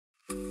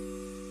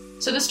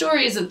So the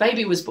story is that the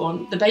baby was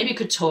born, the baby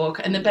could talk,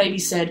 and the baby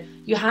said,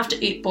 you have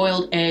to eat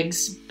boiled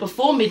eggs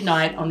before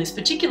midnight on this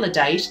particular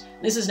date.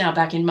 This is now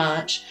back in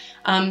March,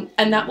 and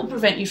that will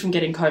prevent you from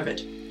getting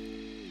COVID.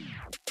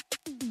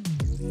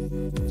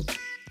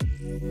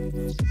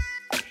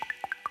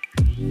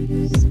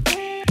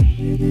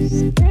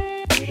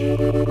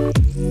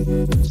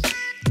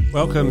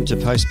 Welcome to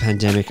Post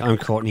Pandemic. I'm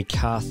Courtney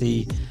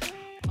Carthy.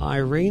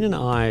 Irene and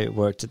I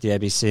worked at the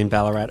ABC in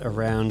Ballarat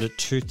around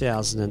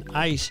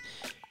 2008.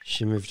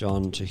 She moved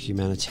on to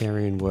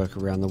humanitarian work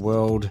around the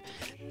world,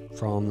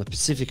 from the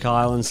Pacific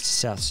Islands to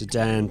South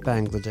Sudan,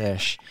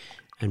 Bangladesh,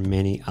 and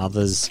many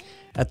others.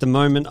 At the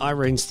moment,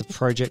 Irene's the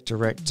project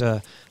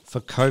director for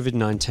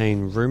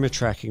COVID-19 rumour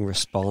tracking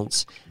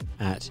response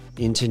at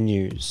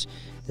Internews.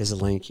 There's a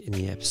link in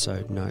the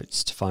episode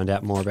notes to find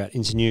out more about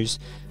Internews.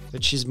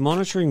 But she's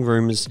monitoring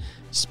rumours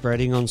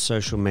spreading on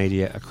social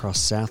media across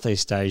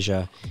Southeast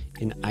Asia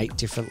in 8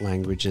 different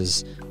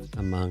languages,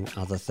 among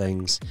other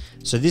things.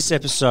 So this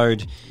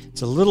episode,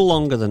 it's a little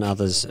longer than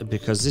others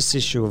because this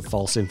issue of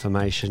false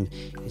information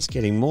is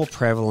getting more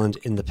prevalent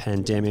in the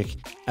pandemic.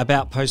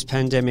 About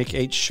post-pandemic,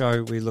 each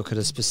show we look at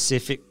a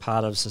specific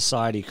part of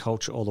society,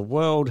 culture, or the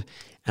world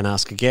and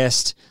ask a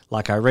guest,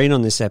 like Irene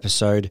on this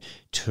episode,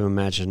 to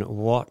imagine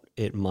what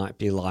it might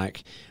be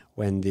like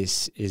when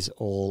this is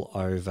all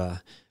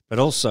over. But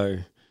also,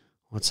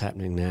 what's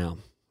happening now?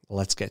 Well,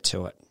 let's get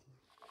to it.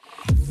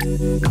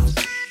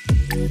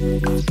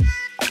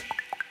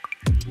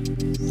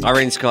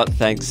 Irene Scott,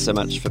 thanks so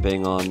much for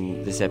being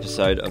on this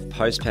episode of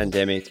Post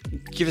Pandemic.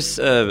 Give us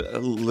a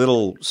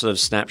little sort of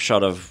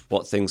snapshot of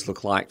what things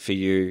look like for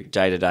you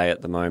day to day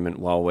at the moment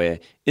while we're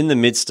in the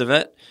midst of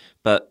it,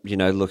 but, you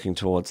know, looking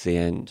towards the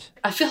end.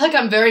 I feel like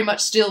I'm very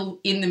much still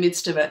in the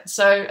midst of it.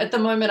 So at the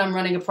moment, I'm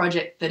running a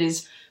project that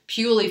is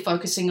purely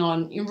focusing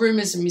on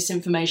rumours and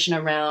misinformation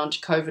around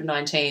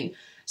COVID-19.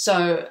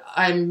 So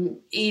I'm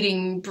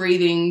eating,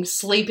 breathing,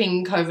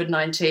 sleeping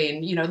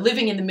COVID-19, you know,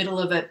 living in the middle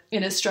of it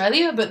in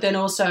Australia, but then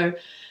also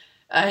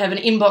I have an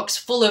inbox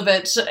full of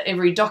it.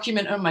 Every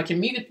document on my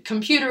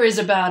computer is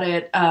about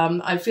it.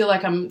 I feel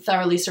like I'm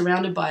thoroughly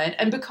surrounded by it.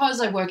 And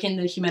because I work in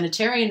the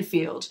humanitarian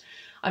field,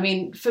 I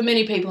mean, for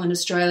many people in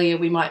Australia,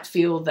 we might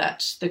feel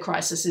that the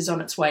crisis is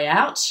on its way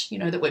out, you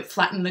know, that we've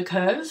flattened the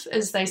curve,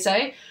 as they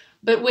say.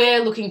 But we're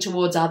looking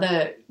towards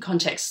other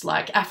contexts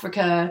like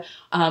Africa,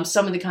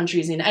 some of the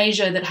countries in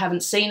Asia that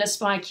haven't seen a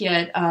spike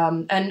yet,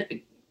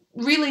 and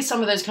really some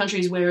of those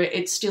countries where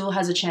it still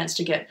has a chance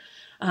to get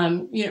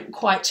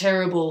quite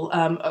terrible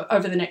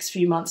over the next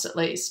few months at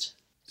least.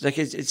 Like,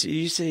 are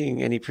you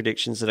seeing any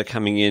predictions that are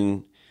coming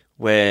in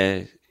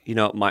where, you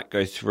know, it might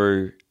go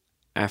through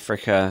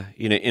Africa,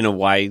 you know, in a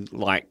way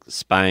like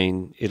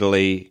Spain,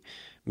 Italy,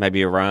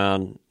 maybe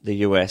Iran, the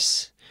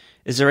US?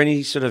 Is there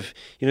any sort of,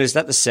 you know, is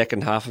that the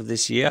second half of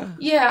this year?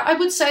 Yeah, I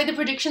would say the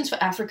predictions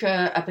for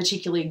Africa are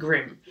particularly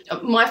grim.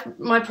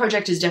 My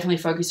project is definitely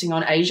focusing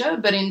on Asia,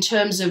 but in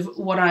terms of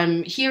what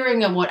I'm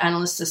hearing and what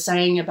analysts are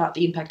saying about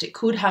the impact it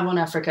could have on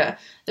Africa,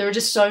 there are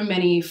just so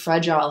many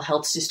fragile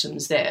health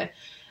systems there.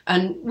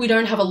 And we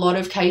don't have a lot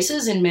of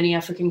cases in many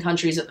African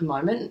countries at the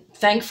moment.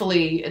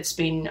 Thankfully, it's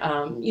been,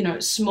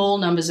 small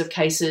numbers of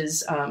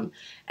cases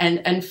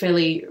and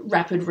fairly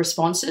rapid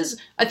responses.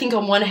 I think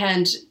on one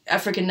hand,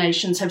 African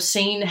nations have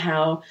seen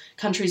how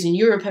countries in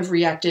Europe have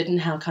reacted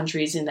and how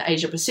countries in the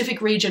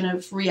Asia-Pacific region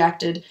have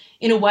reacted.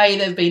 In a way,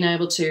 they've been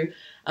able to,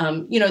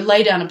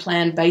 lay down a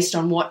plan based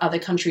on what other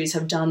countries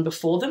have done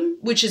before them,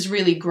 which is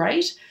really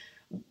great.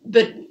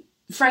 But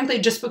frankly,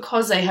 just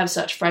because they have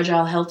such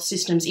fragile health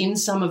systems in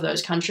some of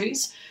those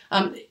countries,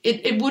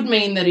 it would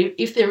mean that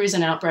if there is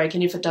an outbreak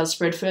and if it does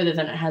spread further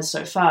than it has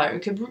so far,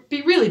 it could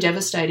be really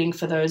devastating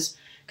for those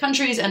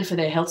countries and for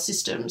their health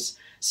systems.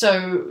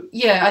 So,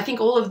 yeah, I think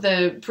all of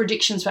the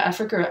predictions for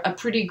Africa are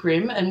pretty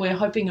grim, and we're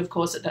hoping, of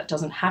course, that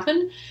doesn't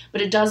happen.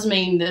 But it does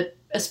mean that,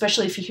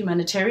 especially for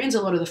humanitarians,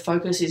 a lot of the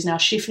focus is now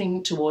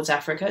shifting towards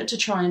Africa to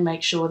try and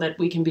make sure that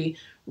we can be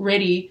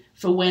ready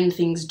for when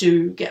things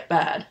do get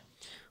bad.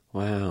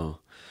 Wow.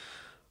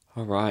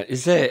 All right.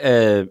 Is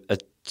there a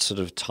sort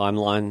of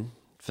timeline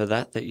for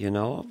that you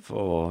know of,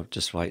 or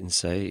just wait and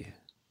see?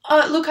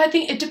 Look, I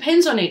think it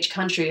depends on each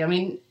country. I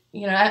mean,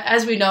 you know,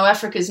 as we know,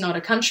 Africa is not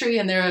a country,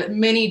 and there are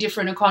many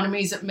different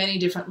economies at many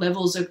different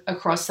levels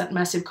across that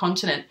massive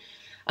continent.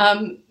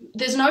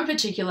 There's no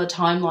particular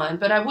timeline,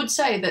 but I would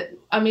say that,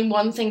 I mean,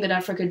 one thing that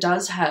Africa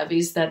does have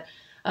is that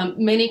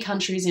many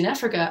countries in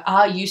Africa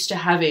are used to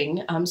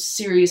having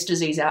serious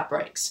disease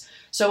outbreaks.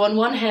 So on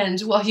one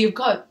hand, while you've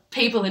got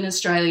people in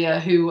Australia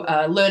who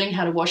are learning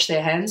how to wash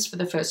their hands for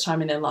the first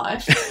time in their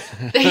life,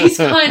 these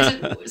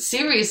kinds of,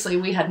 seriously,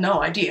 we had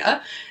no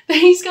idea,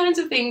 these kinds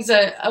of things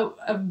are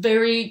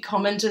very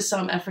common to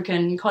some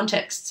African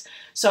contexts.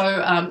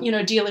 So,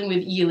 dealing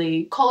with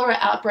yearly cholera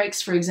outbreaks,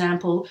 for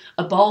example,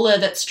 Ebola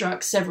that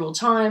struck several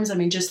times. I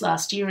mean, just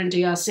last year in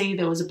DRC,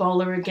 there was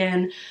Ebola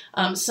again.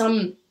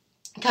 Some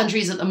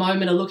countries at the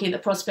moment are looking at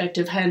the prospect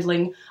of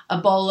handling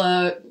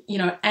Ebola,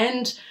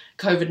 and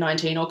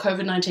COVID-19 or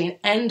COVID-19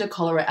 and a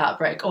cholera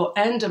outbreak or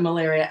and a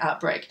malaria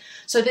outbreak.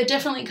 So they're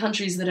definitely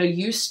countries that are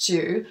used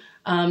to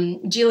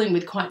dealing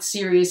with quite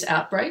serious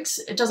outbreaks.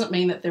 It doesn't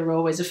mean that they're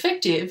always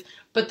effective,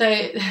 but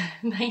they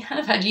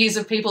have had years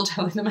of people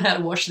telling them how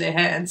to wash their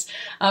hands.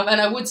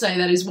 And I would say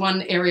that is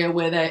one area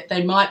where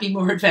they might be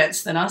more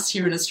advanced than us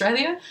here in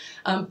Australia.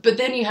 But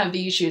then you have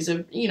the issues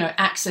of,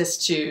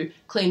 access to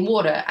clean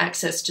water,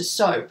 access to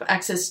soap,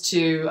 access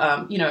to,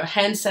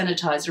 hand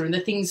sanitizer and the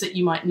things that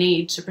you might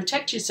need to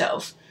protect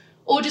yourself,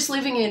 or just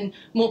living in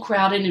more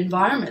crowded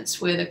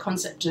environments where the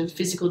concept of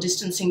physical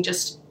distancing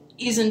just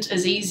isn't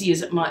as easy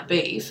as it might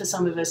be for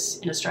some of us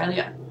in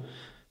Australia.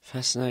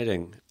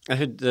 Fascinating. I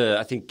heard,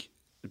 I think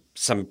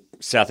some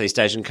Southeast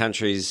Asian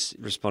countries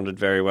responded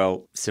very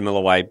well,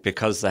 similar way,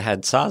 because they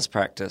had SARS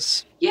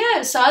practice.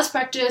 Yeah, SARS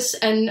practice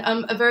and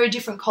a very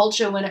different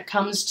culture when it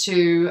comes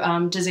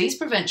to disease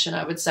prevention,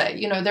 I would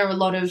say. There are a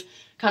lot of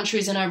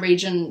countries in our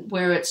region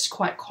where it's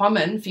quite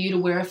common for you to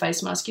wear a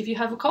face mask if you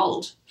have a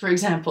cold, for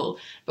example,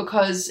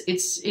 because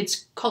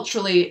it's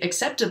culturally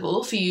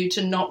acceptable for you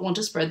to not want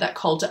to spread that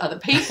cold to other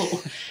people.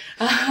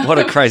 What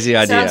a crazy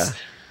idea.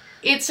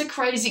 It's a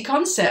crazy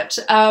concept,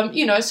 so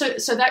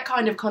that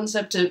kind of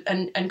concept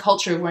and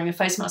culture of wearing a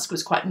face mask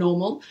was quite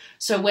normal.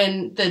 So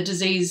when the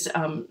disease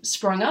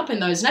sprung up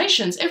in those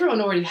nations, everyone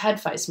already had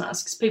face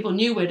masks. People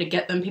knew where to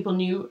get them. People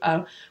knew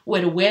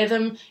where to wear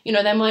them.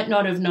 They might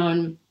not have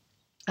known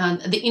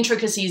the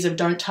intricacies of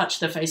don't touch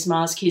the face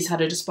mask, here's how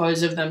to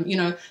dispose of them,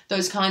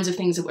 those kinds of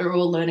things that we're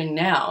all learning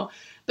now.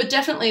 But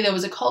definitely there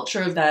was a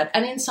culture of that.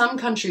 And in some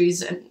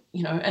countries,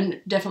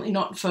 and definitely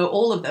not for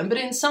all of them, but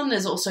in some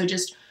there's also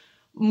just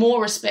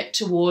more respect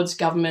towards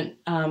government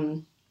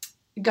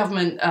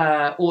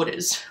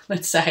orders,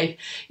 let's say.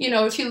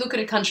 If you look at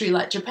a country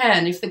like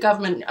Japan, if the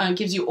government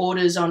gives you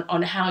orders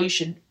on how you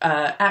should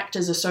act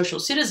as a social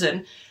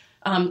citizen,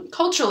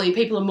 culturally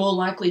people are more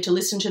likely to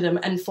listen to them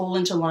and fall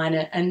into line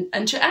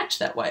and to act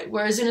that way.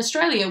 Whereas in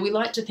Australia, we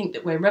like to think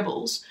that we're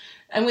rebels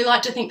and we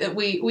like to think that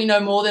we know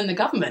more than the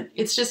government.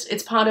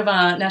 It's part of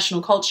our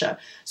national culture.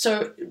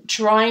 So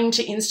trying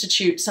to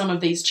institute some of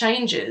these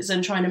changes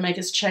and trying to make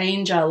us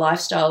change our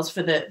lifestyles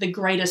for the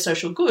greater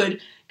social good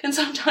can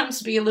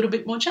sometimes be a little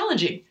bit more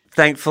challenging.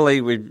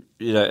 Thankfully,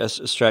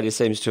 Australia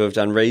seems to have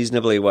done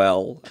reasonably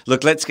well.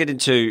 Look, let's get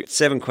into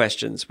 7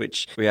 questions,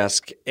 which we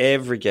ask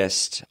every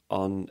guest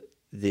on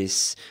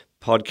this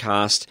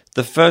podcast.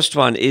 The first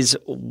one is,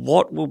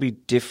 what will be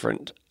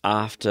different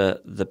after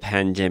the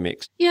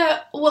pandemic? Yeah,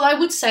 well, I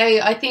would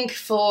say, I think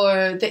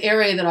for the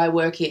area that I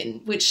work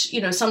in, which,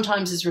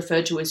 sometimes is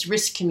referred to as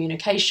risk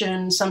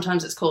communication,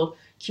 sometimes it's called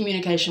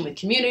communication with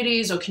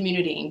communities or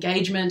community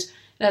engagement.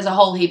 There's a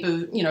whole heap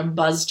of,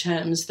 buzz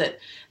terms that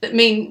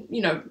mean,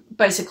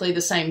 basically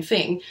the same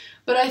thing.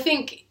 But I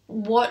think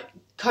what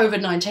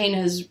COVID-19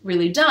 has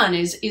really done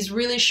is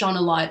really shone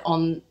a light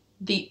on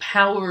the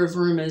power of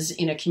rumours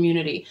in a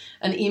community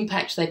and the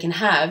impact they can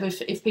have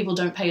if people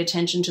don't pay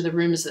attention to the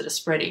rumours that are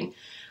spreading.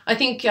 I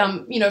think,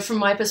 from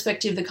my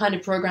perspective, the kind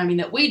of programming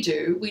that we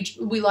do,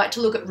 we like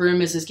to look at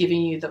rumours as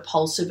giving you the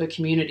pulse of a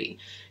community.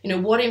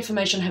 What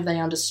information have they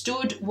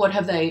understood? What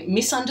have they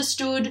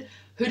misunderstood?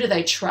 Who do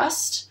they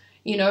trust?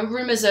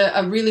 Rumours are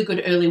a really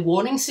good early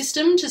warning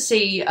system to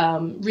see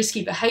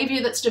risky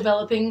behaviour that's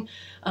developing,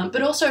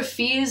 but also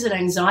fears and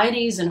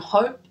anxieties and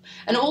hope.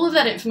 And all of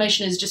that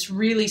information is just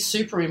really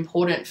super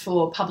important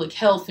for public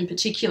health in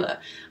particular,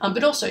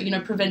 but also,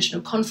 prevention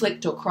of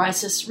conflict or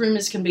crisis.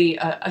 Rumours can be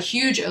a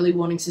huge early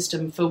warning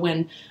system for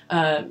when,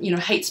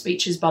 hate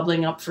speech is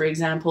bubbling up, for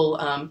example,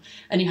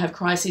 and you have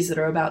crises that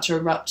are about to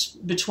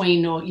erupt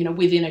between or,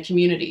 within a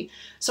community.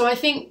 So I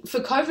think for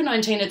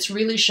COVID-19, it's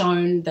really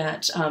shown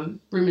that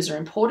rumours are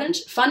important.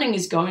 Funding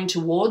is going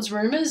towards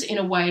rumours in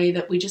a way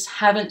that we just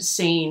haven't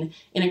seen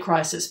in a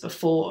crisis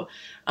before.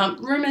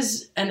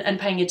 Rumours and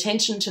paying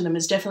attention to them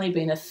has definitely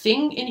been a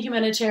thing in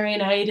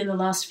humanitarian aid in the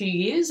last few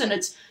years, and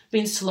it's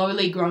been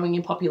slowly growing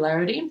in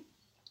popularity.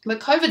 But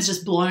COVID's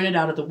just blown it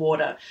out of the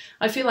water.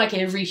 I feel like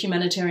every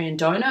humanitarian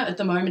donor at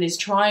the moment is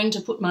trying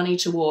to put money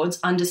towards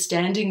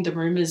understanding the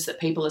rumours that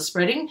people are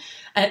spreading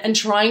and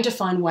trying to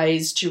find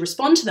ways to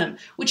respond to them,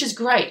 which is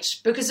great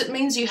because it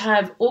means you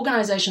have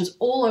organisations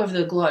all over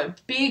the globe,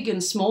 big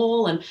and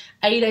small, and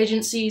aid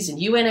agencies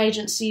and UN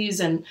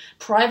agencies and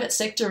private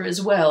sector as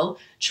well,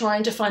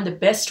 trying to find the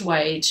best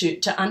way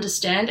to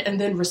understand and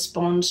then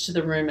respond to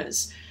the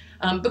rumours.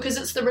 Because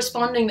it's the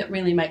responding that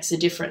really makes a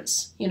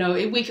difference.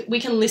 We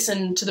can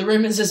listen to the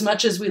rumours as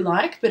much as we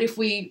like, but if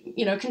we,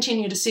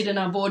 continue to sit in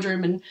our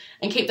boardroom and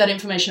keep that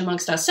information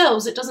amongst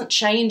ourselves, it doesn't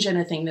change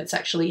anything that's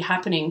actually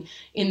happening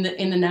in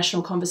the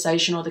national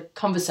conversation or the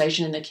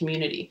conversation in the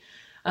community.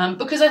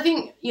 Because I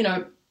think,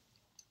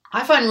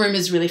 I find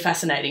rumours really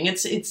fascinating.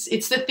 It's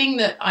the thing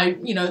that I,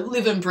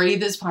 live and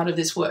breathe as part of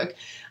this work.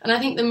 And I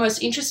think the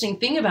most interesting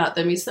thing about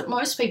them is that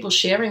most people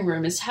sharing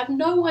rumours have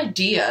no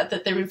idea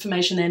that their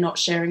information they're not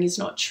sharing is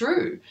not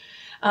true.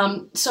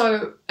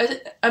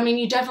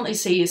 You definitely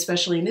see,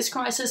 especially in this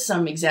crisis,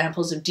 some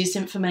examples of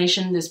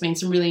disinformation. There's been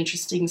some really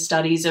interesting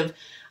studies of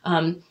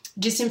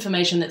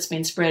disinformation that's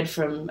been spread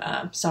from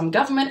some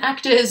government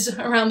actors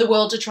around the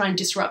world to try and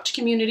disrupt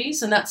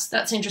communities, and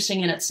that's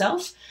interesting in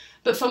itself.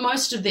 But for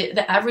most of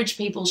the average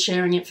people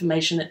sharing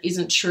information that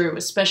isn't true,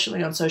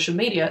 especially on social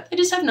media, they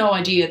just have no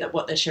idea that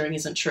what they're sharing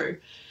isn't true.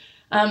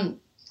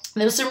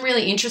 There was some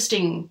really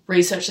interesting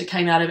research that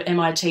came out of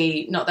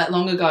MIT not that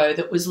long ago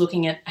that was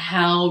looking at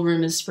how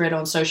rumours spread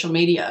on social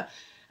media.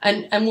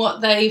 And what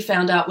they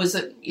found out was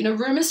that,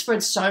 rumours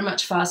spread so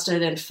much faster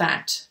than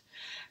fact.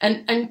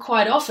 And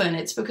quite often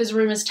it's because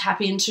rumours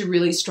tap into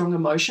really strong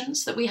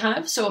emotions that we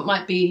have. So it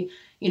might be,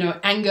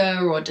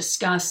 anger or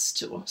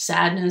disgust or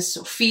sadness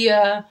or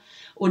fear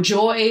or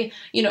joy.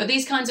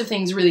 These kinds of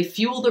things really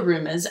fuel the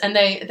rumours, and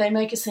they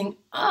make us think,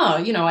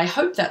 I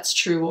hope that's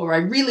true, or I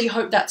really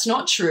hope that's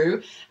not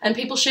true. And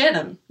people share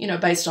them,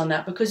 based on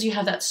that, because you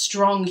have that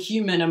strong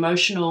human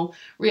emotional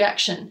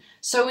reaction.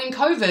 So in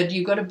COVID,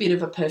 you got a bit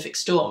of a perfect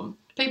storm.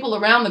 People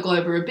around the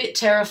globe are a bit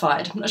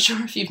terrified. I'm not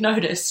sure if you've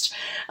noticed.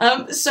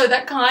 So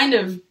that kind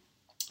of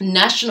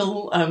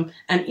national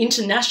and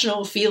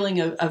international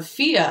feeling of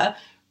fear,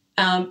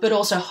 but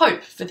also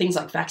hope for things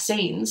like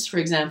vaccines, for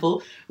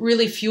example,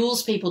 really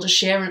fuels people to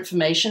share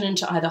information and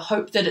to either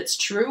hope that it's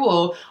true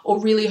or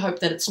really hope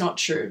that it's not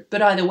true.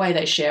 But either way,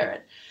 they share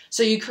it.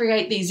 So you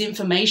create these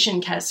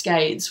information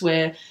cascades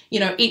where,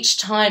 each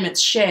time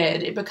it's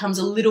shared, it becomes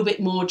a little bit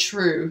more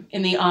true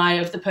in the eye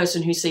of the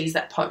person who sees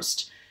that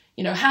post.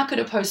 How could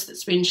a post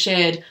that's been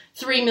shared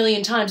 3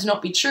 million times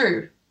not be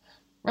true,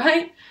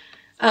 right?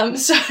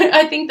 So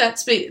I think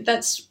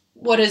that's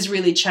what has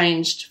really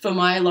changed for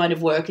my line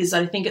of work, is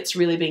I think it's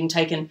really being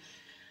taken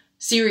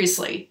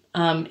seriously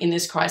in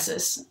this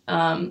crisis.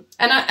 And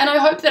I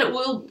hope that it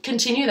will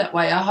continue that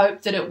way. I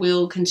hope that it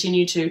will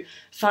continue to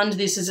fund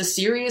this as a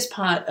serious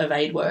part of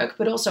aid work,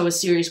 but also a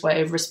serious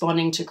way of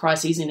responding to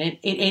crises in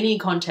any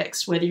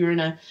context, whether you're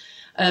in a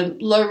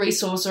low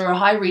resource or a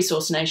high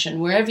resource nation,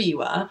 wherever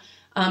you are.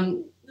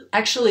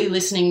 Actually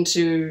listening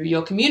to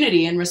your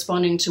community and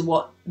responding to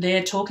what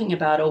they're talking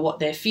about or what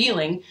they're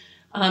feeling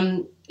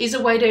is a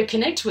way to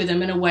connect with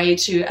them and a way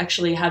to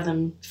actually have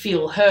them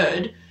feel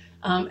heard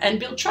and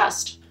build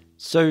trust.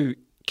 So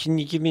can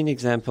you give me an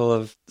example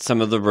of some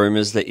of the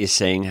rumours that you're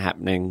seeing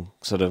happening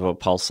sort of or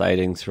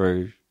pulsating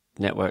through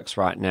networks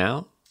right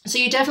now? So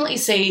you definitely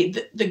see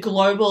the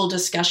global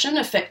discussion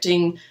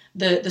affecting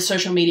the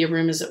social media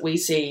rumours that we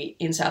see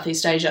in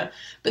Southeast Asia.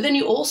 But then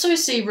you also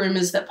see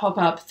rumours that pop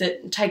up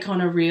that take on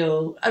a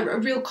real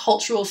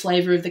cultural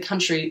flavour of the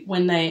country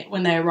when they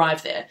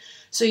arrive there.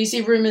 So you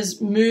see rumours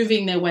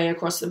moving their way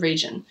across the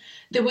region.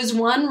 There was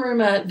one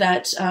rumour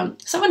that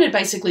someone had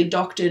basically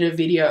doctored a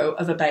video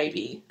of a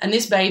baby. And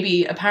this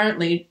baby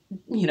apparently,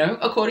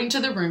 according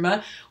to the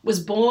rumour, was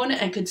born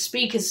and could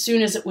speak as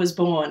soon as it was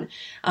born.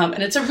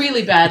 And it's a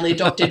really badly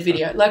doctored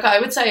video. Like,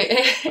 I would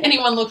say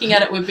anyone looking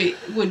at it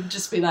would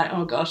just be like,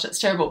 oh gosh, that's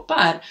terrible.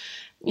 But,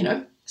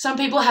 some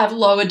people have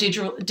lower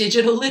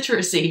digital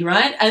literacy,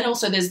 right? And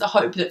also there's the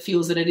hope that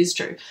feels that it is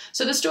true.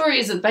 So the story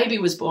is that the baby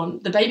was born,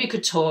 the baby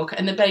could talk,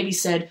 and the baby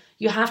said,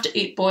 you have to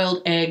eat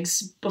boiled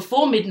eggs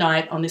before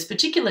midnight on this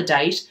particular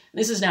date.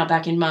 This is now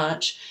back in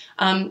March.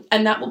 And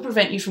that will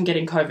prevent you from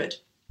getting COVID.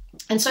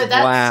 And so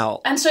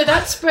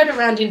that spread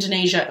around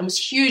Indonesia and was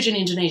huge in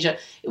Indonesia.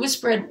 It was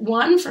spread,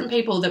 one, from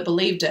people that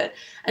believed it,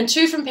 and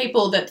two, from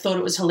people that thought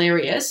it was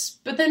hilarious,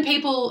 but then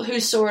people who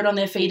saw it on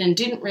their feed and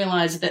didn't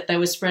realize that they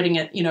were spreading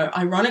it,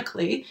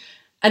 ironically,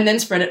 and then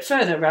spread it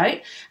further,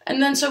 right?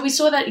 And then so we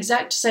saw that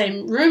exact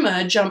same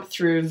rumor jump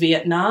through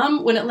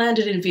Vietnam. When it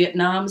landed in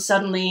Vietnam,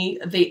 suddenly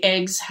the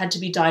eggs had to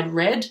be dyed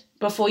red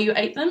before you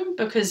ate them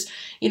because,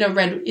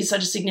 red is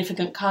such a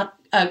significant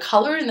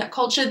color in that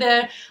culture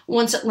there.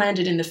 Once it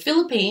landed in the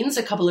Philippines,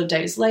 a couple of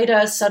days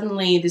later,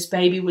 suddenly this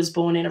baby was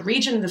born in a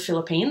region of the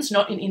Philippines,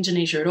 not in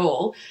Indonesia at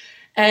all.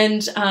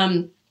 And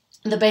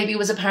the baby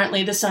was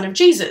apparently the son of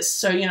Jesus.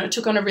 So, it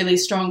took on a really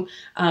strong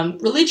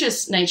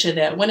religious nature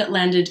there. When it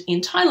landed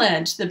in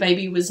Thailand, the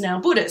baby was now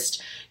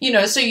Buddhist.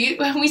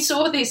 When we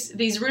saw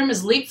these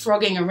rumors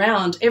leapfrogging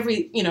around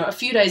a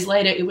few days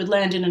later, it would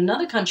land in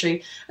another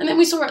country. And then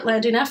we saw it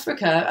land in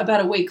Africa about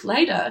a week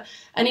later.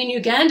 And in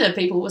Uganda,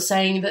 people were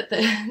saying that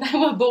they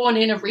were born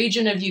in a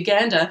region of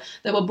Uganda.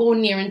 They were born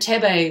near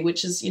Entebbe,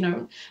 which is,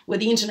 where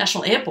the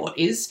international airport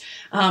is.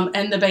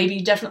 And the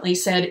baby definitely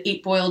said,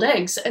 eat boiled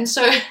eggs. And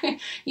so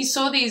you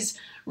saw these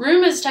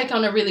rumors take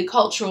on a really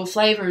cultural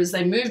flavour as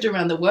they moved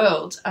around the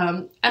world.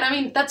 And I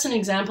mean, that's an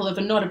example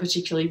of not a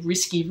particularly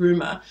risky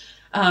rumour.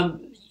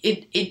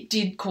 It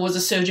did cause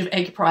a surge of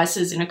egg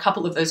prices in a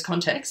couple of those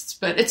contexts,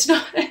 but it's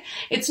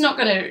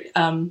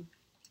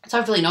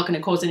hopefully not going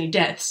to cause any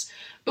deaths.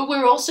 But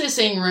we're also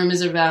seeing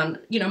rumours around,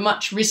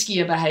 much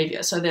riskier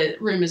behaviour. So the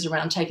rumours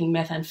around taking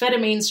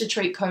methamphetamines to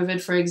treat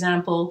COVID, for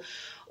example,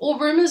 or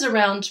rumours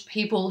around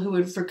people who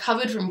have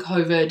recovered from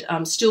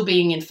COVID still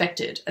being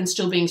infected and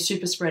still being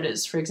super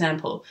spreaders, for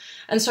example.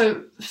 And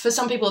so for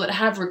some people that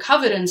have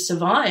recovered and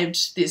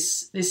survived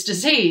this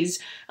disease,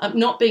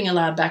 not being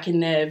allowed back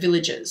in their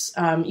villages,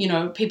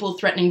 people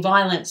threatening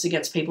violence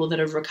against people that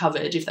have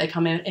recovered if they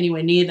come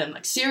anywhere near them,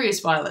 like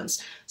serious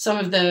violence. Some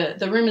of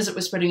the rumours that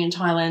were spreading in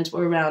Thailand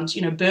were around,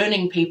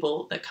 burning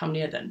people that come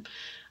near them.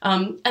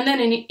 And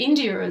then in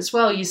India as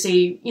well, you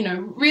see,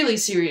 really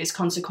serious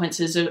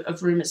consequences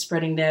of rumours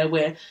spreading there,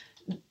 where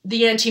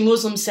the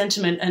anti-Muslim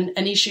sentiment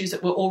and issues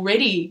that were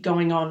already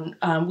going on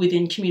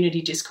within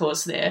community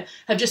discourse there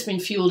have just been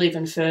fueled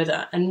even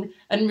further. And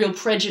real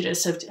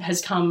prejudice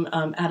has come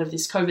out of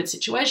this COVID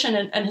situation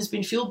and has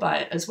been fueled by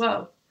it as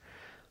well.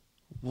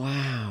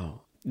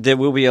 Wow. There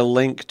will be a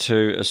link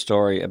to a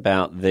story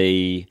about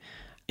the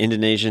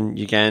Indonesian,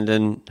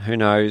 Ugandan, who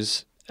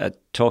knows, a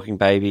talking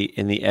baby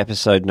in the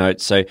episode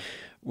notes. So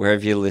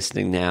wherever you're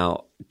listening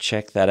now,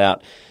 check that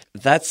out.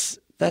 That's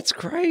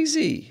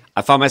crazy.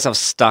 I find myself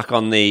stuck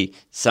on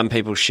some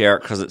people share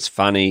it because it's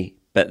funny,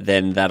 but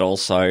then that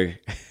also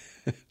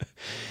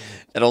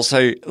it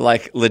also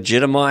like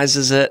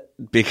legitimizes it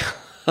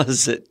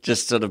because it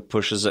just sort of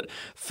pushes it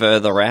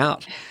further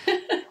out.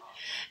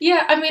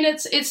 Yeah, I mean,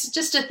 it's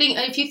just a thing.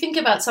 If you think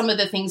about some of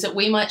the things that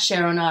we might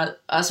share on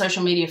our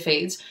social media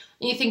feeds,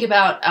 and you think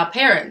about our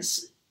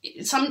parents,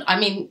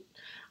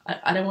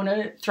 I don't want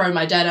to throw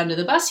my dad under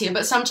the bus here,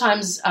 but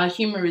sometimes our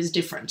humour is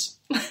different.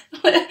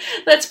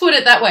 Let's put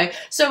it that way.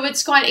 So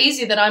it's quite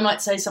easy that I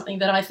might say something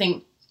that I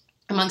think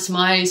amongst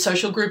my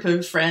social group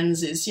of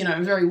friends is,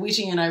 very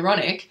witty and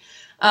ironic,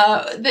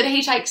 that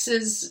he takes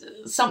as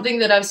something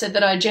that I've said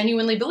that I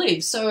genuinely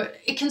believe. So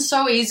it can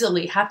so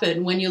easily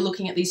happen when you're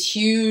looking at these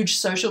huge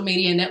social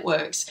media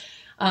networks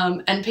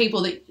and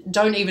people that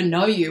don't even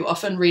know you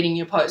often reading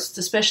your posts,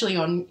 especially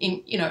on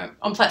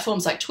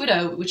platforms like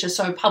Twitter, which are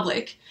so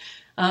public.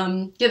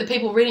 The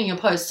people reading your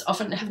posts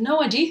often have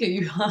no idea who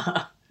you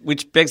are.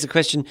 Which begs the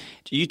question,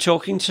 are you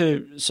talking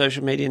to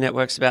social media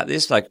networks about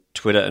this, like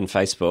Twitter and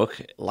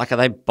Facebook? Like, are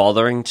they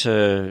bothering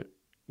to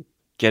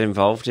get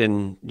involved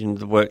in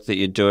the work that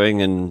you're doing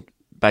and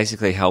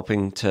basically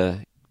helping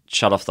to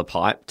shut off the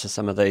pipe to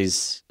some of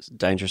these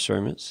dangerous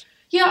rumours?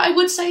 Yeah, I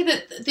would say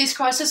that this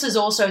crisis has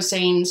also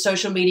seen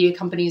social media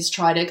companies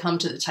try to come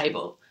to the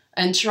table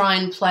and try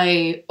and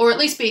play, or at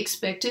least be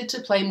expected to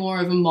play, more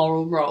of a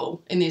moral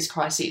role in these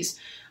crises.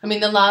 I mean,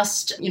 the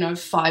last,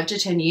 5 to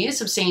 10 years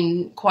have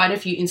seen quite a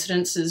few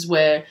incidences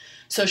where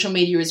social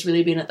media has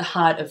really been at the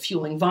heart of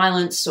fueling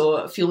violence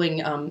or fueling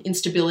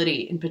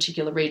instability in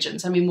particular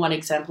regions. I mean, one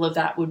example of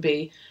that would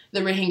be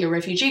the Rohingya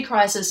refugee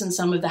crisis and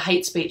some of the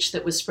hate speech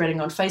that was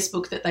spreading on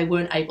Facebook that they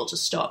weren't able to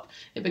stop.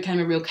 It became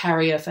a real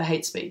carrier for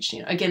hate speech.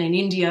 Again, in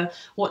India,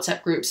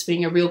 WhatsApp groups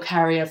being a real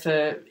carrier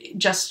for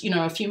just,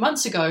 a few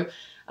months ago,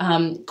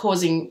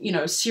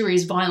 causing,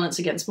 serious violence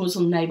against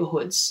Muslim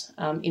neighborhoods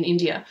in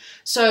India.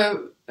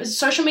 So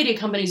social media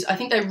companies, I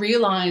think they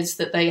realize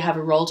that they have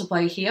a role to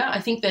play here. I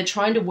think they're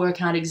trying to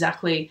work out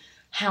exactly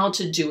how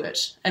to do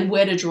it and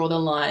where to draw the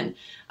line.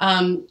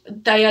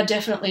 They are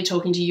definitely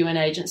talking to UN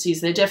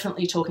agencies. They're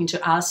definitely talking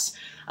to us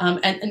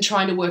and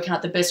trying to work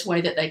out the best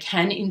way that they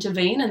can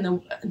intervene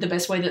and the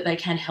best way that they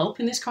can help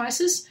in this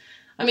crisis.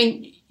 I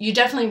mean, you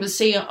definitely will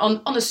see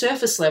on the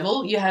surface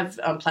level, you have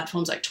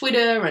platforms like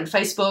Twitter and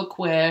Facebook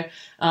where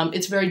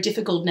it's very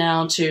difficult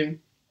now to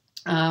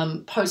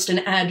post an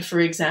ad,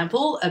 for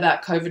example,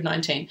 about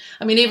COVID-19.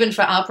 I mean, even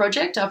for our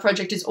project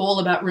is all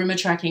about rumour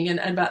tracking and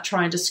about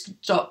trying to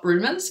stop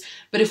rumours.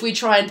 But if we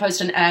try and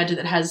post an ad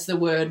that has the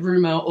word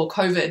rumour or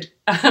COVID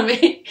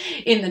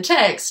in the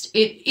text,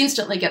 it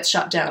instantly gets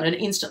shut down. It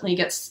instantly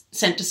gets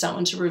sent to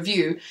someone to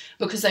review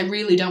because they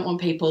really don't want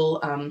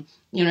people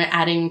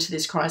adding to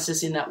this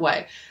crisis in that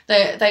way.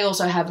 They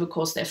also have, of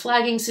course, their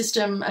flagging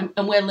system,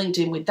 and we're linked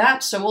in with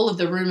that. So all of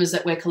the rumours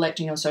that we're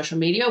collecting on social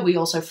media, we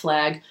also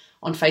flag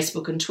on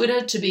Facebook and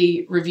Twitter to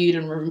be reviewed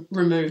and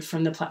removed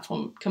from the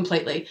platform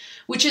completely,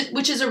 which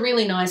is a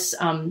really nice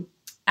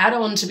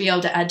add-on to be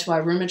able to add to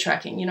our rumour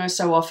tracking.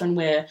 So often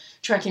we're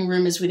tracking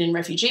rumours within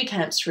refugee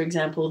camps, for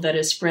example, that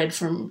are spread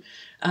from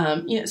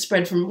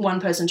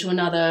one person to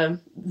another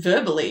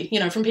verbally,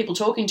 from people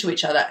talking to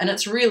each other. And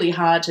it's really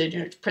hard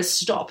to press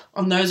stop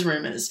on those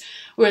rumours,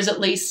 whereas at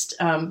least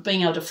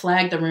being able to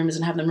flag the rumours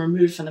and have them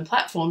removed from the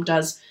platform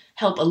does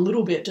help a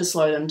little bit to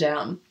slow them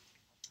down.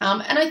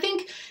 And I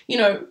think,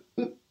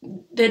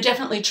 they're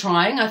definitely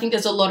trying. I think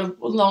there's a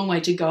long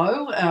way to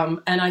go.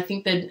 And I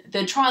think that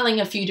they're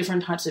trialing a few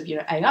different types of,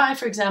 AI,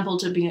 for example,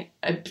 to be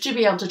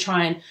able to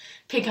try and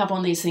pick up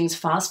on these things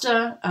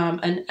faster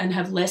and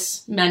have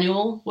less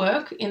manual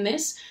work in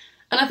this.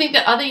 And I think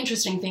the other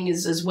interesting thing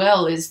is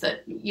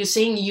that you're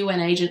seeing UN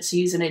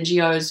agencies and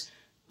NGOs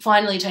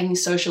finally taking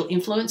social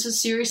influencers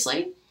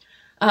seriously.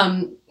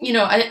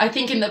 I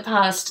think in the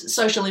past,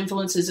 social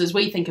influencers, as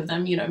we think of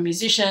them,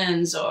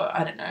 musicians or,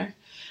 I don't know,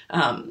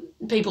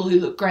 people who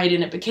look great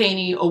in a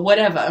bikini or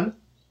whatever,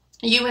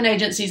 UN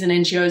agencies and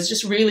NGOs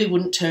just really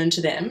wouldn't turn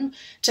to them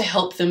to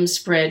help them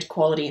spread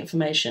quality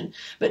information.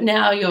 But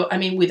now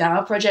with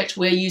our project,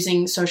 we're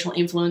using social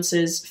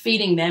influencers,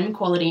 feeding them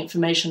quality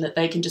information that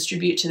they can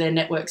distribute to their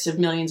networks of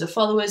millions of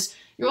followers.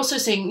 You're also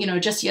seeing,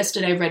 just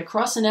yesterday Red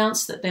Cross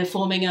announced that they're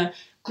forming a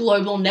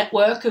global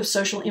network of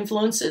social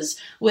influencers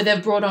where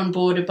they've brought on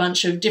board a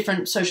bunch of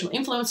different social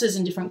influencers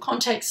in different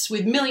contexts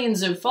with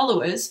millions of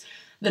followers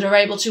that are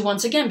able to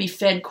once again be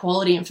fed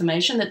quality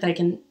information that they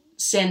can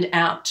send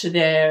out to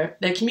their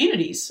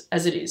communities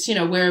as it is,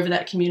 wherever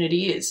that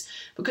community is.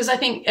 Because I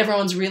think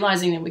everyone's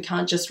realizing that we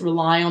can't just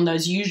rely on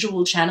those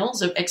usual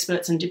channels of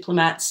experts and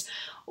diplomats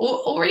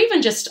or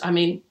even just,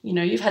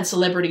 you've had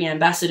celebrity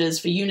ambassadors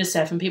for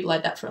UNICEF and people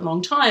like that for a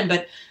long time,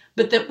 but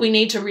that we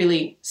need to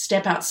really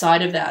step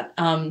outside of that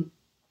and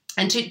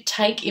to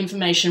take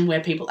information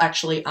where people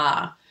actually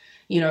are,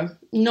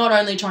 not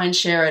only try and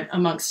share it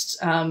amongst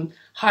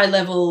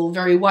high-level,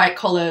 very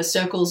white-collar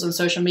circles on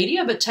social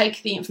media, but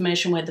take the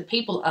information where the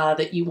people are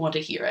that you want to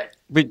hear it.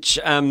 Which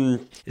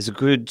is a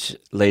good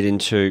lead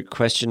into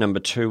question number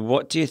 2.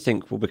 What do you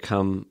think will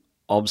become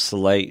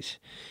obsolete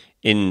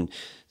in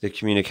the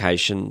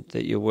communication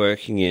that you're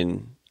working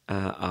in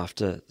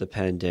after the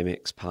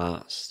pandemic's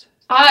passed?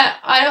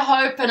 I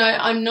hope, and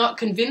I'm not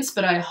convinced,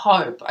 but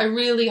I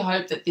really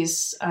hope that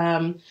this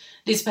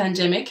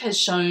pandemic has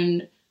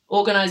shown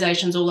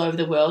organisations all over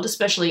the world,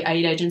 especially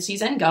aid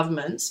agencies and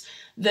governments,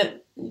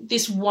 that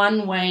this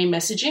one-way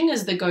messaging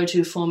as the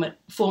go-to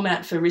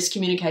format for risk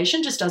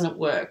communication just doesn't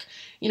work.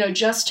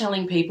 Just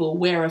telling people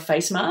wear a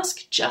face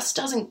mask just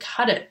doesn't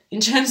cut it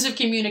in terms of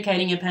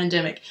communicating a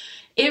pandemic.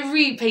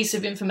 Every piece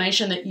of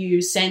information that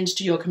you send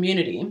to your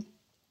community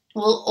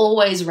will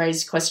always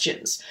raise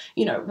questions.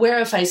 Wear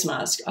a face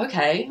mask.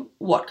 Okay,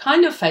 what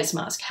kind of face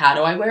mask? How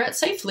do I wear it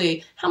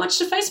safely? How much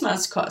do face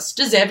masks cost?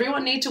 Does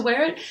everyone need to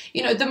wear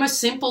it? The most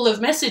simple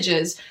of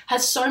messages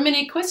has so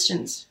many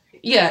questions.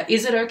 Yeah,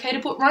 is it okay to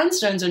put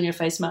rhinestones on your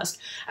face mask?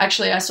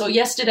 Actually, I saw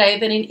yesterday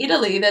that in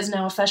Italy, there's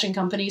now a fashion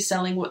company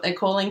selling what they're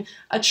calling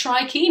a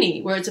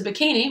trikini, where it's a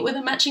bikini with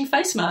a matching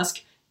face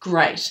mask.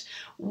 Great.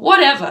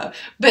 Whatever.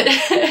 But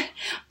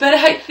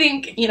I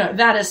think,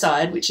 that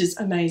aside, which is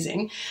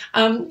amazing,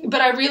 but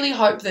I really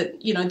hope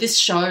that, this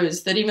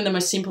shows that even the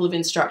most simple of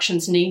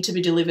instructions need to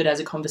be delivered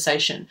as a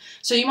conversation.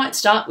 So you might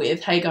start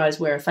with, hey guys,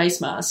 wear a face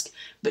mask,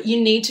 but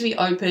you need to be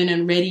open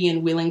and ready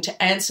and willing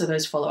to answer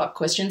those follow-up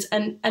questions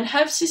and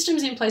have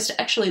systems in place to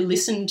actually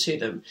listen to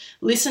them,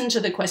 listen to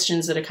the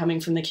questions that are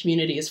coming from the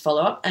community as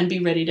follow-up and be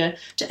ready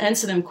to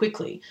answer them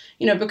quickly.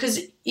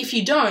 Because if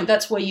you don't,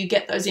 that's where you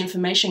get those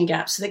information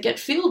gaps that get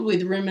filled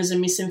with rumours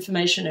and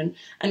misinformation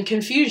and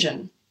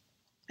confusion.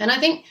 And I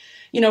think,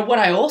 what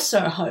I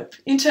also hope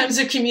in terms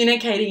of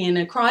communicating in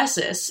a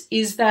crisis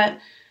is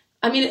that,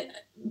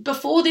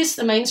 before this,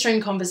 the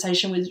mainstream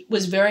conversation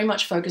was very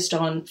much focused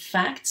on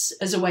facts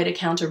as a way to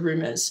counter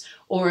rumours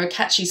or a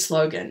catchy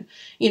slogan.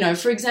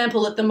 For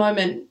example, at the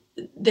moment,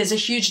 there's a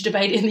huge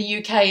debate in the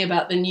UK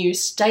about the new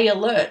stay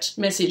alert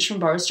message from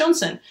Boris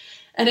Johnson.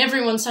 And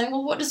everyone's saying,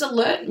 well, what does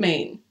alert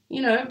mean?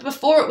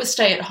 Before it was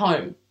stay at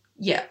home.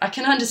 Yeah, I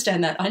can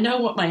understand that. I know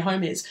what my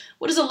home is.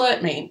 What does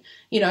alert mean?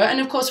 And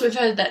of course we've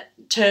heard that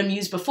term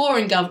used before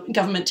in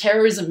government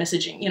terrorism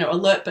messaging,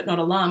 alert but not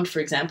alarmed, for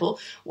example.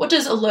 What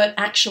does alert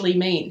actually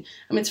mean?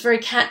 It's very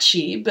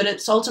catchy, but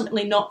it's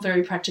ultimately not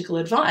very practical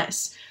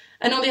advice.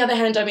 And on the other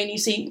hand, you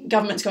see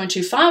governments going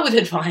too far with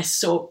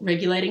advice or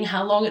regulating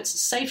how long it's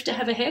safe to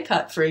have a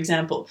haircut, for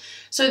example.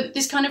 So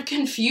this kind of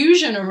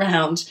confusion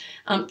around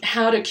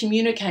how to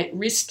communicate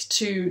risk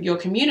to your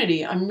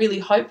community, I'm really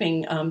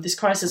hoping this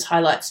crisis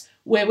highlights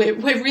where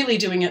we're really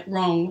doing it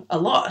wrong a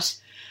lot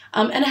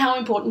and how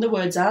important the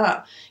words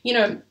are.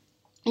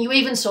 You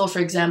even saw, for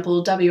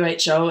example,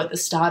 WHO at the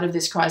start of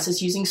this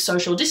crisis using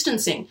social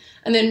distancing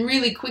and then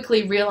really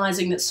quickly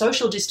realising that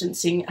social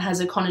distancing has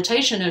a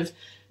connotation of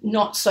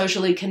not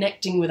socially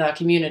connecting with our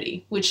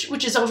community, which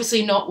is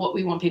obviously not what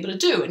we want people to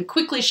do, and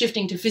quickly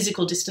shifting to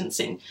physical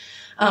distancing.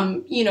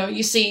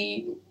 You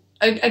see,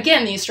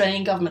 again, the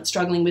Australian government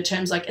struggling with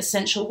terms like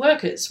essential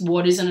workers.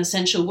 What is an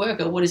essential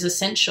worker? What is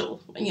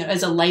essential,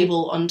 as a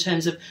label on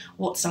terms of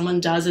what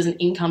someone does as an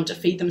income to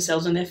feed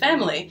themselves and their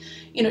family.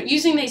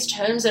 Using these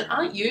terms that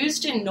aren't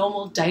used in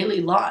normal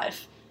daily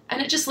life.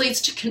 And it just leads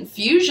to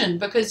confusion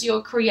because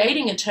you're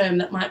creating a term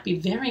that might be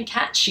very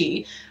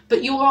catchy,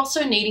 but you're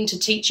also needing to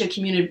teach your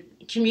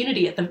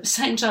community at the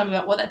same time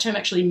about what that term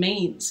actually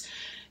means.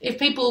 If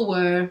people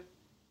were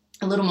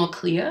a little more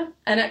clear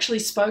and actually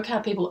spoke how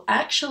people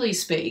actually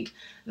speak,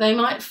 they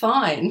might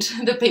find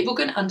that people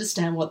can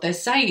understand what they're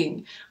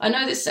saying. I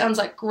know this sounds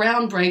like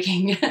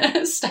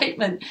groundbreaking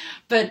statement,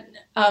 but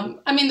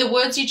the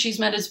words you choose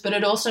matters, but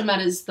it also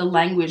matters the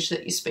language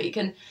that you speak.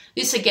 And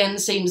this again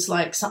seems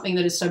like something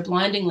that is so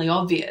blindingly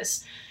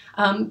obvious.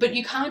 But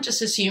you can't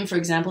just assume, for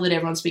example, that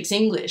everyone speaks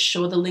English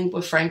or the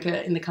lingua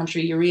franca in the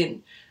country you're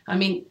in.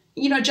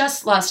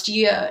 Just last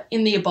year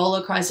in the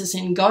Ebola crisis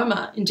in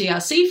Goma, in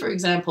DRC, for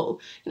example,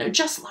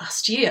 just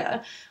last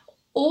year,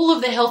 all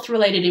of the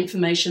health-related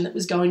information that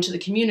was going to the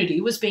community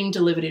was being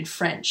delivered in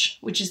French,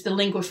 which is the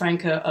lingua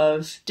franca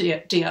of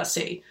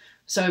DRC.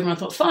 So everyone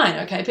thought, fine,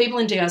 okay, people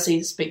in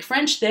DRC speak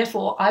French,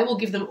 therefore I will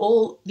give them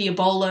all the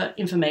Ebola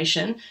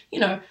information,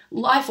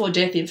 life or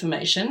death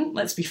information,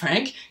 let's be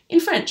frank, in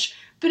French.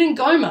 But in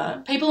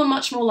Goma, people are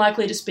much more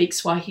likely to speak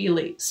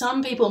Swahili.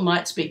 Some people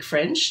might speak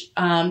French,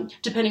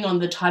 depending on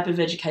the type of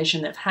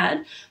education they've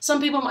had. Some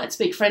people might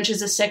speak French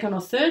as a second or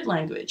third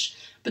language.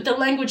 But the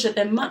language that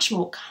they're much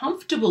more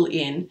comfortable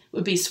in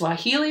would be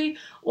Swahili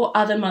or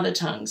other mother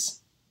tongues.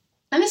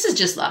 And this is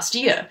just last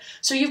year.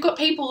 So you've got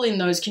people in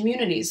those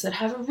communities that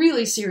have a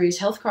really serious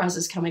health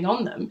crisis coming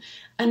on them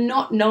and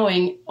not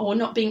knowing or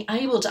not being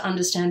able to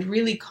understand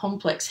really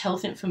complex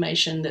health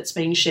information that's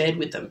being shared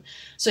with them.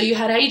 So you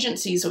had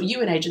agencies or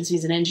UN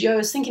agencies and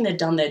NGOs thinking they'd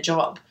done their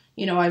job.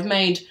 I've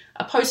made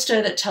a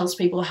poster that tells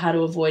people how to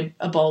avoid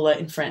Ebola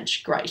in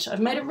French. Great. I've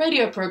made a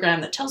radio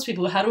program that tells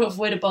people how to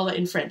avoid Ebola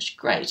in French.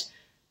 Great.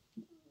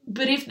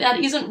 But if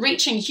that isn't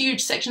reaching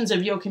huge sections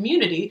of your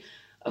community,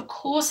 of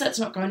course that's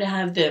not going to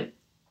have the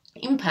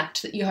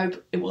impact that you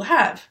hope it will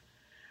have.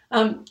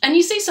 And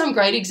you see some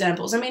great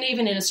examples. I mean,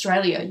 even in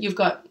Australia, you've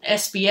got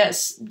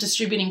SBS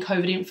distributing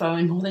COVID info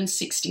in more than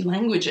 60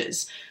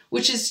 languages,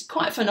 which is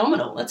quite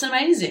phenomenal. That's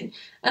amazing.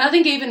 And I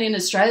think even in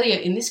Australia,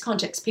 in this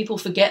context, people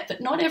forget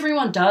that not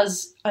everyone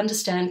does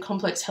understand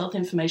complex health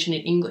information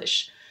in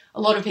English.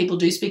 A lot of people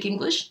do speak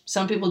English.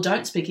 Some people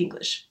don't speak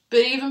English. But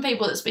even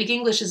people that speak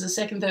English as a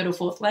second, third, or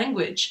fourth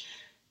language,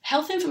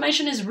 health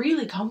information is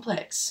really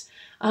complex.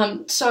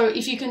 So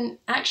if you can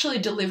actually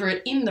deliver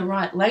it in the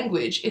right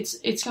language,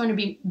 it's going to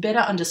be better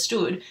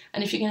understood.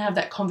 And if you can have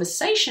that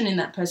conversation in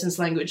that person's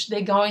language,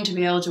 they're going to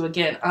be able to,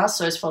 again, ask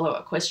those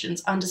follow-up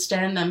questions,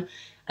 understand them,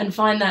 and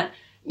find that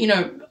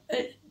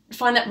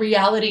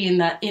reality in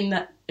that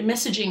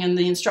messaging and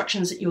the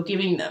instructions that you're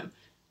giving them.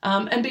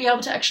 And be able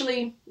to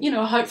actually,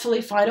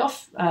 hopefully fight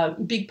off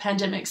big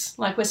pandemics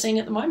like we're seeing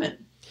at the moment.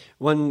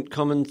 One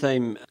common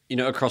theme,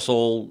 across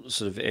all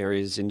sort of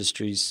areas,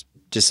 industries,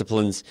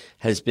 disciplines,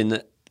 has been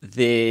that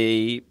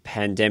the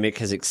pandemic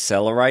has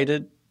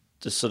accelerated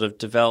the sort of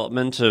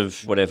development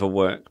of whatever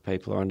work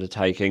people are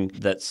undertaking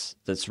that's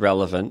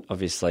relevant,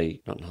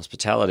 obviously not in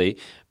hospitality,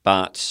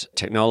 but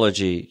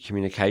technology,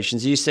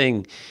 communications. Are you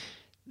seeing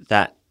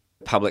that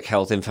public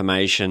health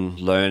information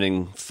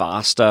learning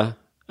faster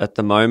at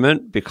the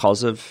moment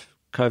because of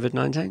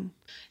COVID-19?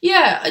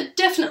 Yeah,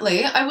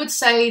 definitely. I would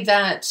say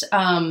that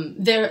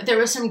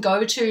there are some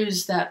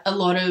go-tos that a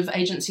lot of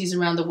agencies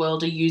around the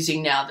world are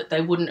using now that they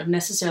wouldn't have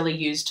necessarily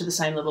used to the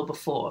same level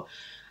before.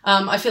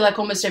 I feel like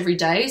almost every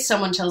day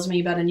someone tells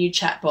me about a new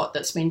chatbot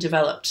that's been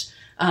developed.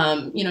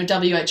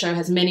 WHO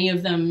has many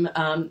of them.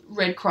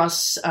 Red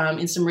Cross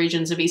in some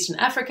regions of Eastern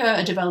Africa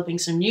are developing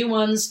some new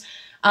ones.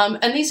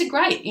 And these are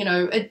great.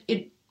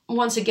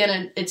 Once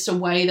again, it's a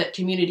way that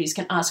communities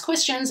can ask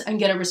questions and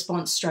get a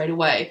response straight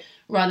away,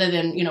 rather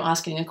than,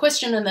 asking a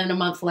question and then a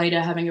month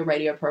later having a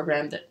radio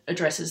program that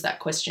addresses that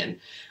question.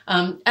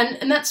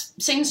 And that's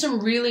seen some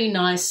really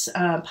nice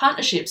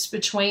partnerships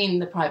between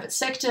the private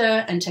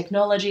sector and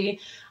technology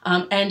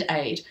and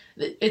aid.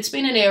 It's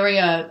been an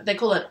area, they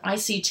call it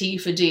ICT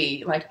for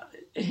D, like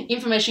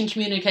Information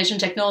Communication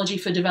Technology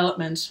for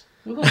Development.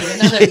 Ooh,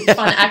 another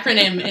fun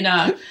acronym in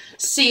a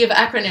sea of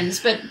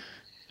acronyms, but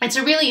it's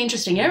a really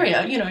interesting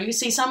area. You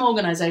see some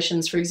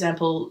organisations, for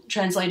example,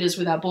 Translators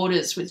Without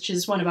Borders, which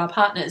is one of our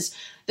partners,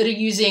 that are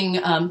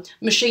using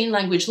machine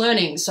language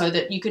learning so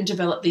that you can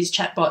develop these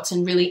chatbots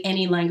in really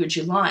any language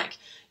you like.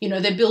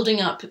 They're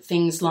building up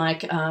things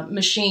like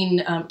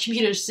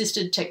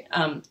computer-assisted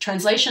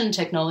translation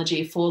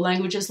technology for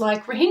languages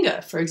like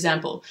Rohingya, for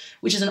example,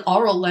 which is an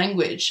oral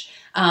language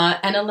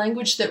and a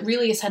language that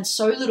really has had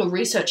so little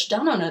research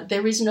done on it.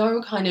 There is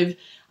no kind of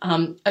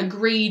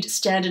agreed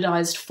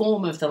standardized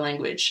form of the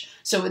language.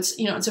 So it's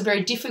a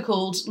very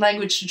difficult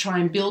language to try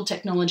and build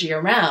technology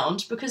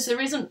around because there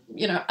isn't,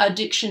 a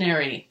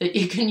dictionary that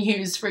you can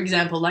use, for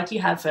example, like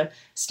you have for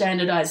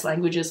standardized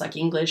languages like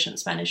English and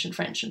Spanish and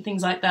French and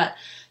things like that.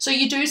 So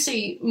you do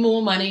see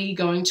more money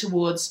going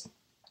towards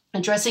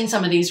addressing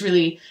some of these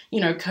really,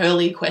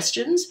 curly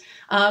questions.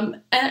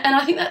 And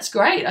I think that's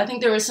great. I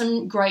think there are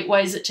some great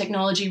ways that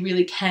technology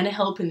really can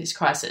help in this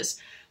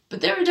crisis. But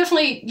there are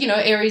definitely,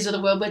 areas of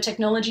the world where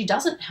technology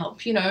doesn't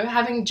help.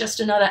 Having just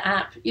another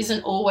app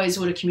isn't always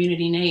what a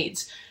community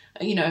needs.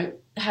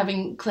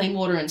 Having clean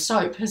water and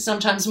soap is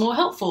sometimes more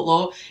helpful,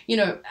 or,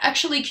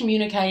 actually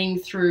communicating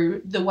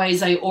through the ways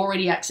they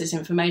already access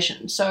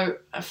information. So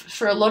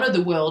for a lot of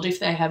the world,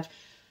 if they have,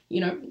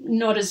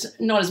 not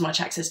as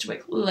much access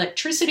to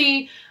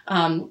electricity,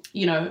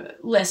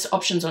 less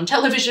options on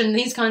television,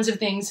 these kinds of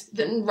things,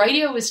 then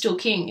radio is still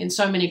king in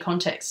so many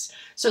contexts.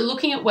 So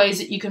looking at ways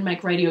that you can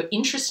make radio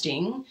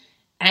interesting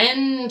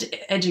and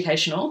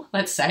educational,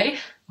 let's say,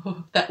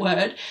 that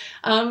word,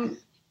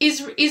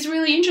 is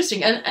really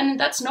interesting. And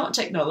that's not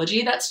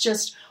technology, that's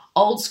just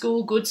old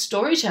school good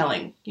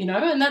storytelling,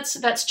 and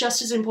that's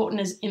just as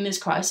important as in this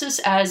crisis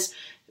as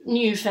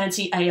new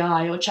fancy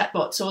AI or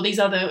chatbots or these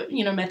other,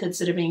 methods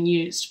that are being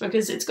used,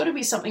 because it's got to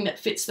be something that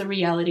fits the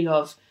reality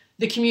of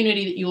the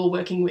community that you're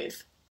working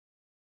with.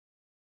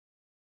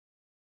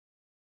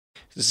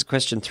 This is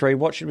question 3.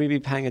 What should we be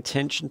paying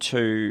attention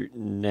to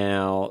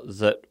now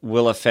that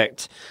will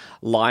affect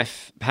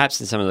life, perhaps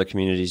in some of the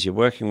communities you're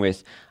working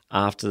with,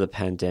 after the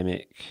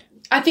pandemic?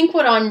 I think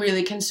what I'm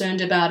really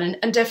concerned about,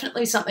 and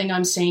definitely something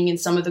I'm seeing in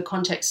some of the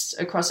contexts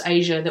across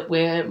Asia that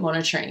we're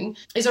monitoring,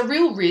 is a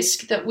real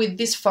risk that with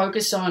this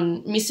focus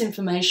on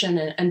misinformation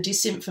and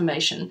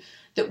disinformation,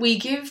 that we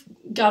give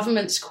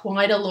governments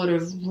quite a lot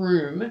of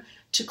room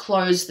to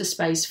close the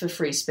space for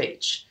free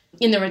speech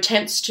in their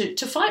attempts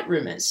to fight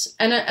rumours.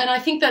 And I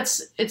think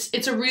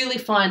it's a really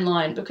fine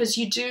line, because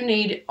you do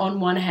need, on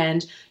one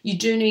hand, you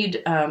do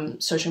need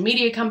social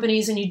media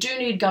companies and you do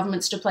need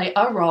governments to play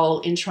a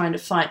role in trying to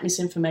fight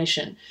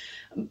misinformation.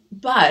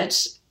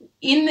 But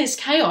in this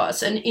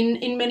chaos and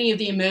in many of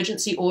the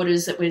emergency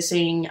orders that we're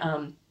seeing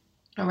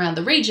around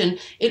the region,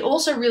 it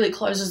also really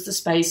closes the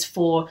space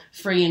for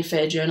free and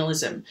fair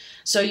journalism.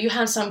 So you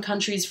have some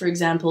countries, for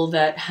example,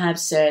 that have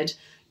said,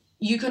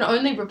 you can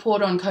only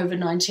report on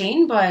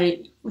COVID-19 by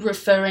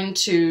referring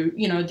to,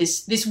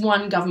 this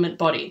one government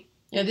body.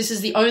 This is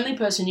the only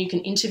person you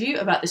can interview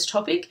about this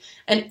topic,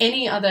 and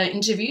any other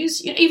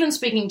interviews, even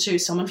speaking to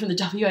someone from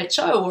the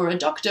WHO or a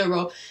doctor,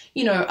 or,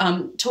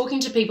 talking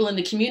to people in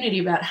the community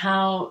about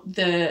how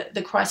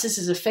the crisis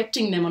is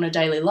affecting them on a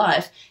daily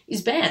life,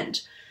 is banned.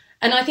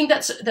 And I think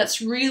that's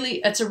a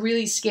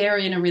really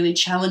scary and a really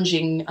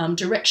challenging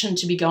direction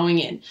to be going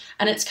in.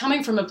 And it's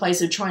coming from a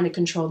place of trying to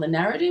control the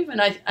narrative,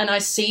 and I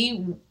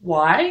see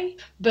why.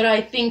 But I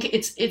think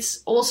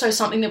it's also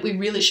something that we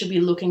really should be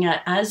looking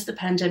at as the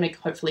pandemic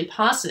hopefully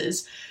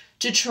passes,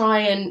 to try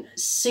and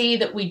see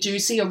that we do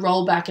see a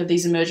rollback of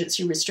these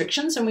emergency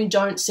restrictions, and we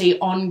don't see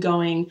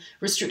ongoing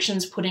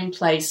restrictions put in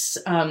place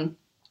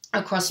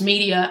across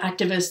media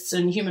activists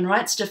and human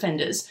rights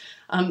defenders,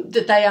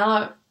 that they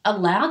are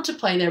allowed to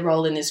play their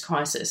role in this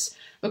crisis.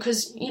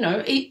 Because,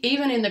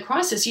 even in the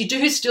crisis, you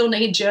do still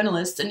need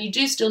journalists and you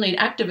do still need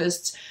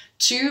activists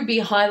to be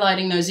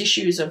highlighting those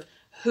issues of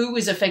who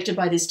is affected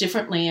by this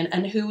differently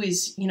and who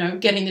is,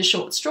 getting the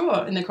short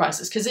straw in the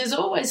crisis. Because there's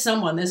always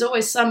some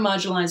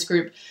marginalised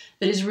group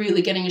that is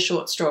really getting a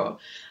short straw.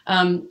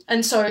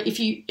 And so if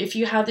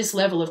you have this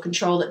level of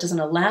control that doesn't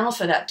allow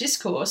for that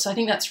discourse, I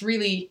think that's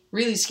really,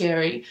 really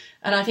scary.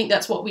 And I think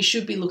that's what we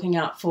should be looking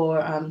out for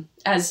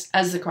as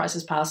the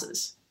crisis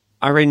passes.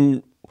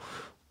 Irene,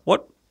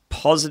 what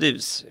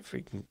positives, if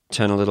we can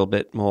turn a little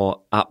bit more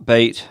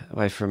upbeat,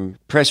 away from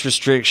press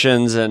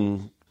restrictions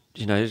and,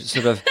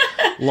 sort of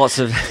lots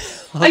of...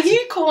 Are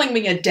you calling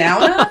me a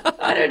downer?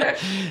 I don't know.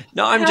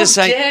 No, I'm just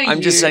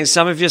saying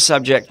some of your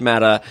subject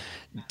matter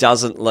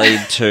doesn't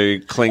lead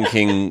to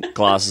clinking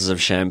glasses of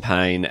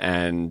champagne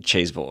and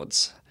cheese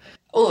boards.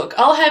 Look,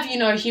 I'll have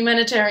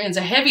humanitarians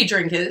are heavy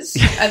drinkers,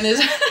 and there's...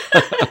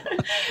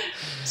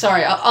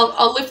 Sorry,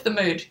 I'll lift the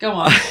mood. Go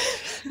on.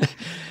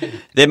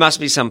 There must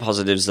be some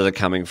positives that are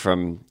coming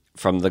from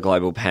the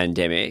global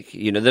pandemic,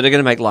 that are going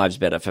to make lives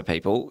better for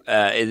people.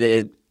 Are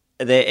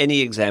there any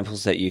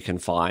examples that you can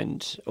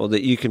find or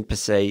that you can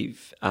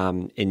perceive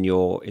in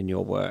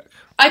your work?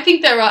 I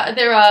think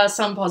there are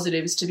some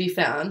positives to be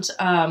found.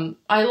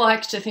 I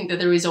like to think that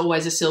there is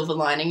always a silver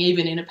lining,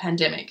 even in a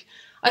pandemic.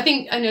 I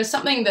think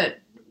something that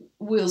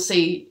we'll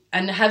see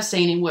and have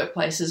seen in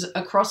workplaces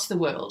across the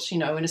world,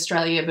 in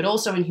Australia, but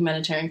also in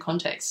humanitarian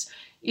contexts,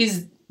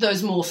 is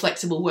those more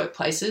flexible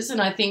workplaces.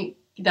 And I think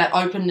that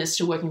openness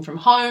to working from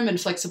home and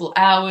flexible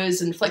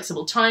hours and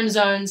flexible time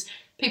zones,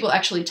 people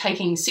actually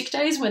taking sick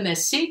days when they're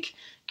sick,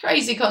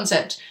 crazy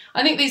concept.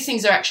 I think these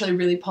things are actually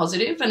really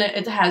positive, and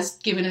it has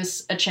given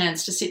us a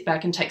chance to sit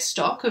back and take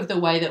stock of the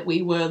way that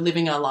we were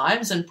living our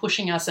lives and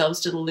pushing ourselves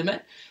to the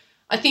limit.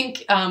 I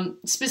think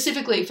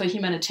specifically for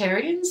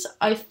humanitarians,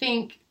 I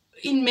think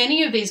in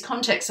many of these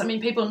contexts,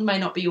 people may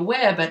not be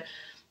aware, but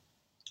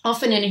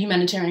often in a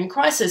humanitarian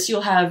crisis,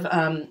 you'll have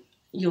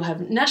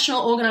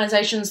national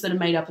organisations that are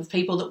made up of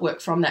people that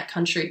work from that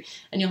country,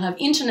 and you'll have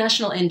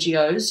international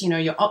NGOs,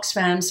 your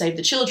Oxfam, Save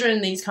the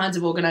Children, these kinds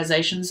of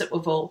organisations that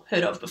we've all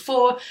heard of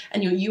before,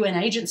 and your UN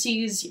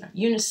agencies,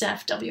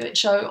 UNICEF,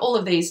 WHO, all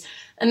of these.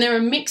 And they're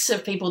a mix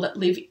of people that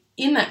live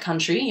in that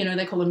country,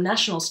 they call them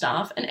national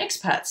staff, and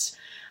expats.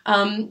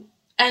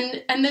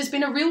 And there's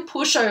been a real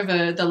push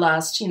over the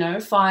last,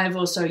 5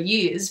 or so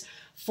years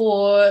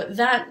for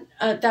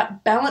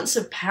that balance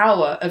of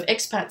power of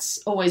expats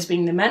always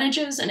being the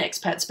managers and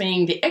expats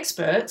being the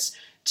experts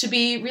to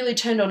be really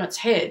turned on its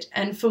head,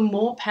 and for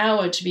more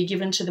power to be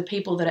given to the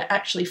people that are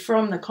actually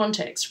from the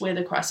context where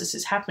the crisis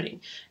is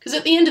happening. Because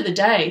at the end of the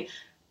day,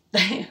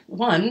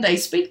 they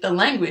speak the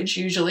language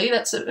usually.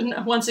 That's,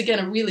 once again,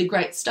 a really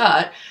great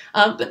start.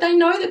 But they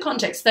know the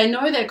context. They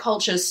know their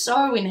culture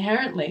so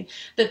inherently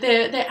that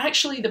they're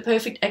actually the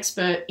perfect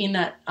expert in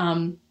that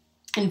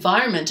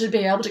environment to be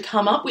able to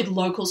come up with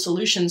local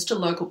solutions to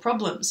local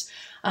problems.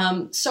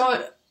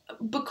 So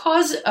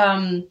because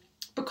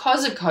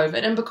because of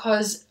COVID and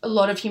because a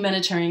lot of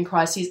humanitarian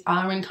crises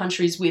are in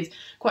countries with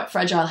quite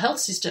fragile health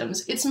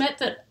systems, it's meant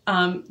that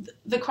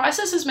the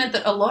crisis has meant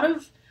that a lot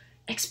of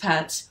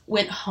expats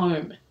went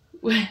home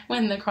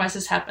when the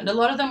crisis happened. A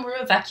lot of them were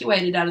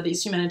evacuated out of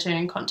these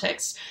humanitarian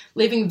contexts,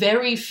 leaving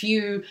very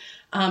few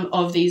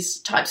of these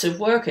types of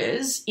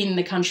workers in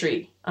the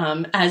country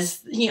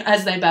as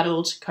they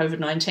battled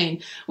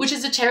COVID-19, which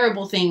is a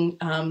terrible thing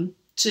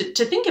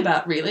to think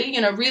about, really.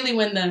 Really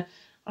when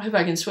I hope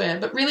I can swear,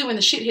 but really when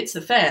the shit hits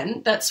the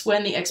fan, that's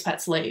when the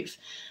expats leave.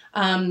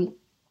 And,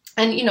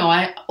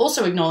 I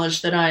also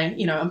acknowledge that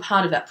I'm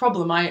part of that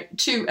problem. I,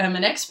 too, am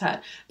an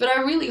expat. But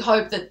I really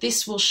hope that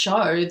this will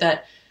show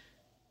that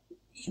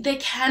there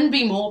can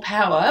be more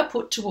power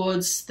put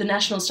towards the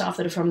national staff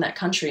that are from that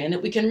country, and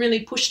that we can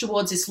really push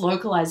towards this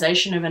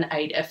localisation of an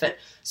aid effort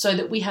so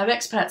that we have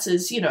expats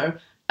as,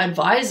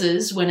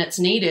 advisors when it's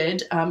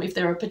needed, if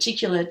there are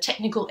particular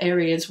technical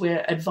areas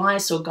where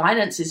advice or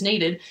guidance is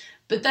needed.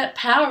 But that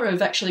power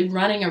of actually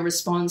running a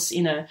response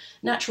in a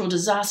natural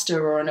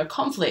disaster or in a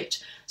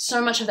conflict,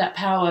 so much of that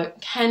power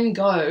can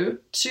go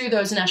to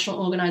those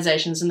national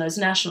organisations and those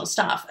national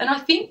staff. And I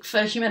think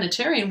for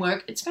humanitarian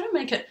work, it's going to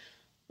make it,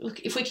 look,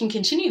 if we can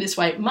continue this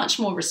way, much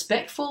more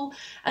respectful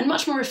and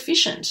much more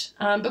efficient,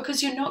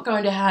 because you're not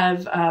going to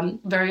have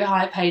very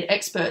high-paid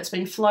experts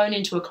being flown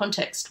into a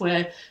context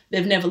where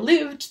they've never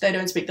lived, they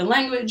don't speak the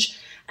language,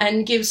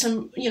 and give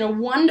some,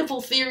 wonderful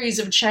theories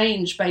of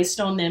change based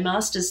on their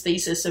master's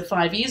thesis of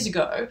 5 years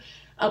ago,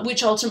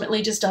 which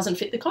ultimately just doesn't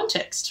fit the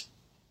context.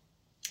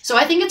 So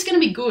I think it's going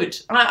to be good.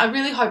 I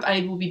really hope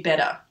aid will be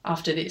better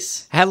after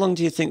this. How long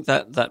do you think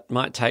that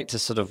might take to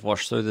sort of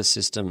wash through the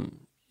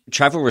system?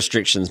 Travel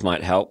restrictions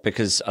might help,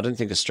 because I don't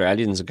think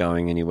Australians are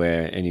going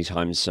anywhere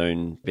anytime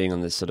soon, being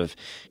on this sort of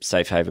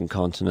safe haven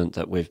continent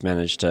that we've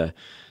managed to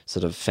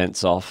sort of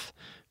fence off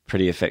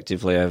pretty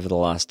effectively over the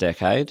last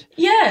decade.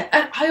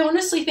 Yeah, I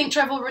honestly think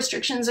travel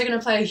restrictions are going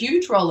to play a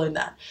huge role in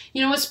that.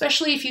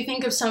 Especially if you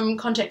think of some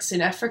contexts in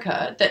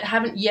Africa that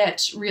haven't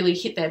yet really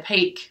hit their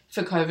peak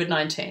for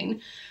COVID-19.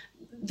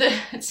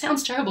 It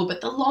sounds terrible, but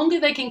the longer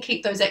they can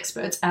keep those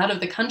experts out of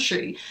the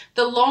country,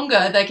 the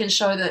longer they can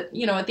show that,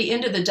 at the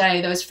end of the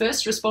day, those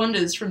first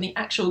responders from the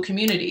actual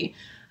community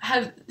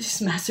have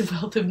this massive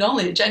wealth of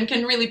knowledge and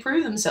can really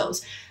prove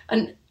themselves.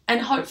 And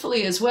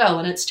hopefully as well,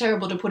 and it's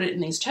terrible to put it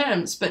in these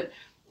terms, but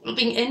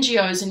being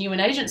NGOs and UN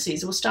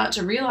agencies will start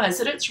to realise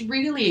that it's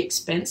really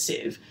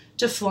expensive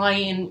to fly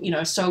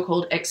in,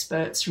 so-called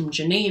experts from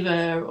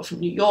Geneva or from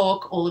New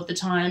York all of the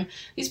time.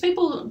 These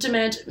people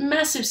demand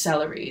massive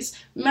salaries,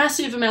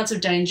 massive amounts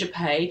of danger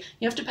pay.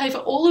 You have to pay for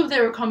all of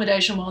their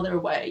accommodation while they're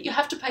away. You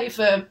have to pay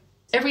for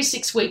every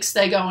 6 weeks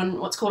they go on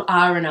what's called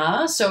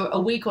R&R, so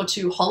a week or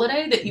two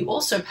holiday that you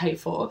also pay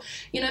for.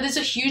 There's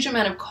a huge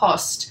amount of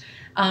cost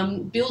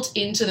built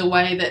into the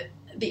way that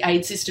the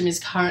aid system is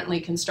currently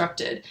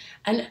constructed.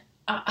 And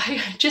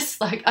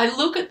I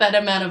look at that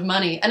amount of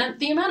money, and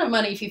the amount of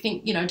money, if you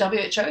think,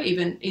 WHO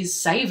even is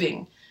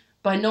saving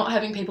by not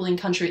having people in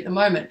country at the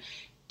moment.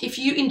 If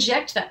you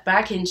inject that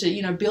back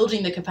into,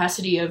 building the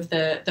capacity of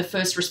the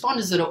first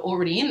responders that are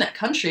already in that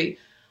country,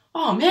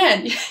 oh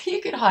man,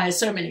 you could hire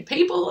so many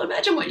people.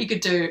 Imagine what you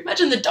could do.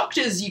 Imagine the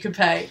doctors you could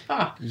pay.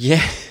 Oh,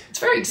 yeah. It's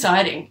very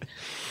exciting.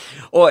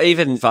 Or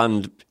even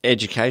fund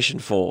education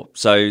for,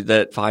 so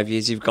that 5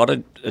 years you've got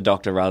a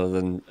doctor rather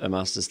than a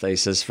master's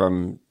thesis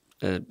from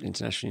an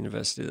international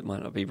university that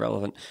might not be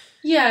relevant.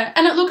 Yeah,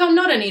 and look, I'm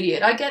not an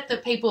idiot. I get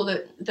that people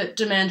that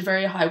demand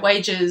very high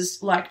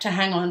wages like to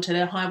hang on to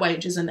their high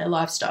wages and their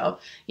lifestyle.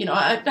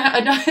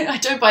 I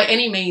don't by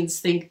any means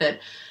think that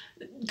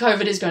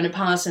COVID is going to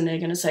pass and they're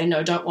going to say,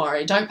 no, don't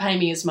worry, don't pay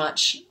me as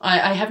much.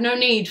 I have no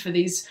need for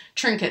these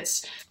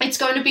trinkets. It's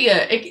not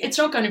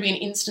going to be an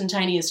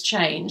instantaneous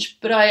change,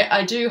 but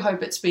I do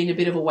hope it's been a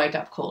bit of a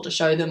wake-up call to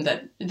show them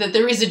that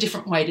there is a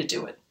different way to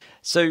do it.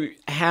 So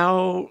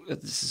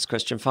this is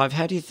question 5,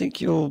 how do you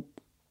think you'll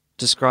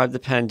describe the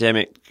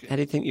pandemic? How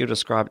do you think you'll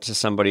describe it to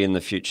somebody in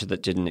the future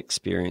that didn't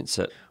experience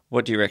it?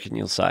 What do you reckon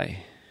you'll say?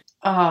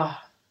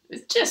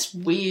 It's just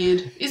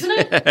weird, isn't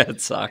it?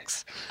 It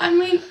sucks. I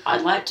mean,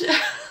 I'd like to...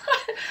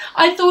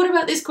 I thought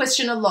about this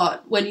question a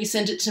lot when you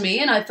sent it to me,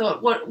 and I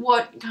thought,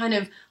 what kind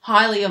of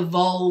highly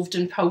evolved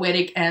and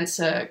poetic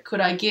answer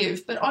could I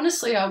give? But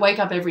honestly, I wake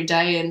up every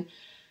day and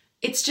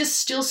it's just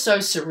still so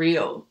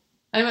surreal.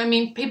 I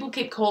mean, people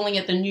keep calling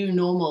it the new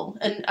normal,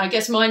 and I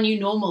guess my new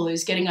normal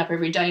is getting up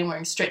every day and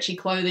wearing stretchy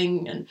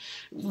clothing and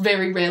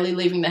very rarely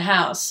leaving the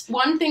house.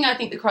 One thing I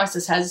think the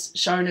crisis has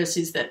shown us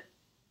is that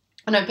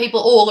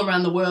people all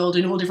around the world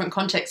in all different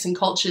contexts and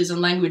cultures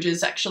and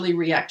languages actually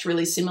react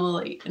really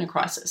similarly in a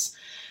crisis.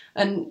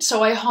 And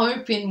so I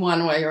hope in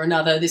one way or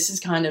another this has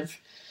kind of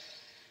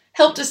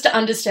helped us to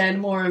understand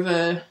more of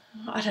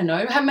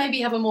maybe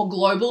have a more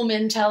global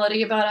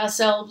mentality about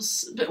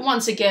ourselves. But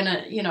once again,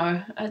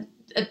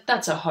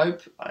 that's a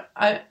hope.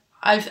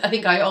 I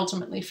think I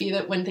ultimately fear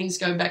that when things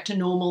go back to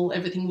normal,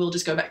 everything will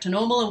just go back to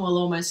normal and we'll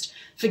almost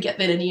forget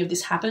that any of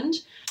this happened.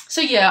 So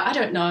yeah, I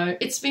don't know.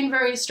 It's been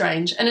very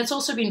strange. And it's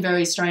also been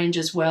very strange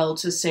as well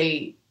to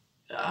see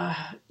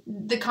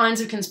the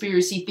kinds of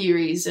conspiracy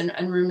theories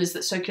and rumours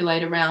that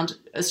circulate around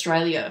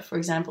Australia, for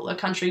example, a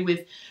country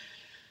with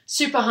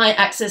super high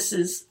access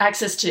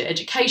to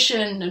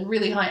education and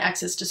really high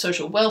access to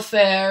social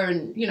welfare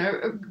and,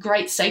 a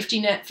great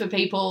safety net for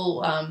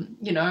people.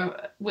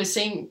 We're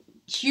seeing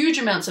huge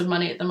amounts of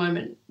money at the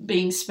moment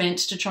being spent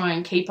to try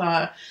and keep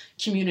our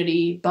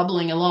community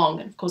bubbling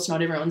along. And of course,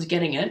 not everyone's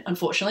getting it,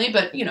 unfortunately,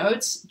 but,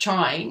 it's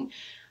trying.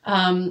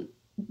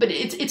 But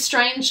it's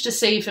strange to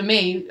see for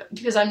me,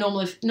 because I'm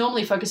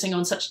normally focusing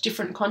on such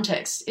different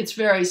contexts. It's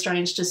very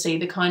strange to see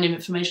the kind of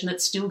information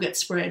that still gets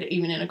spread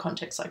even in a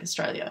context like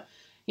Australia.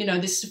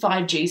 This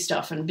 5G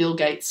stuff and Bill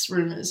Gates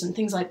rumors and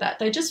things like that.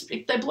 They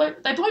blow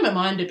my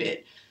mind a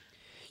bit.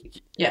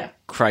 Yeah,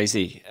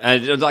 crazy. I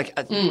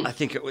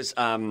think it was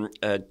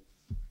the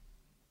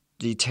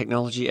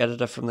technology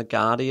editor from The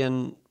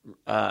Guardian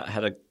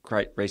had a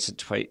great recent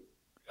tweet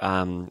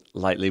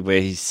lately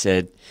where he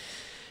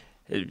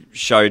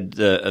showed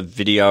a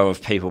video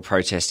of people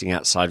protesting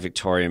outside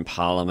Victorian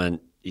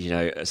Parliament,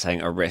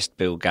 saying arrest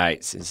Bill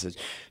Gates. And said,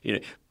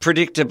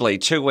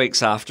 predictably 2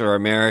 weeks after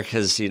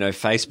America's,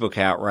 Facebook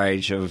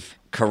outrage of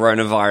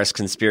coronavirus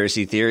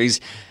conspiracy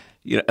theories,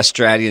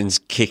 Australians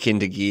kick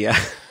into gear.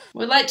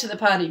 We're late to the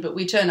party, but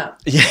we turn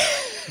up. Yeah.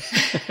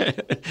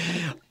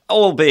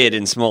 Albeit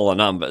in smaller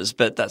numbers,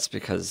 but that's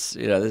because,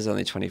 there's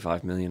only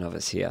 25 million of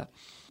us here.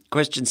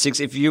 Question 6,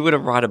 if you were to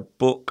write a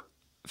book,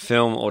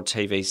 film or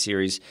TV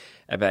series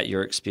about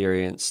your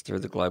experience through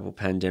the global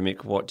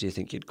pandemic, what do you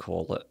think you'd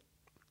call it?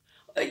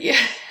 Yeah,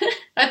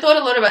 I thought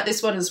a lot about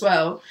this one as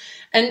well.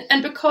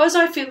 And because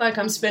I feel like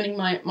I'm spending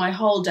my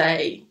whole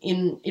day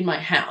in my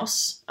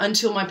house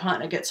until my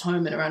partner gets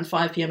home at around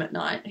 5 p.m. at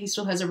night, he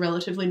still has a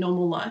relatively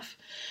normal life,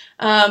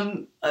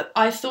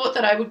 I thought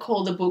that I would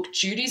call the book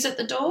Judy's at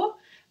the Door,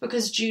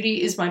 because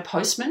Judy is my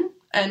postman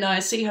and I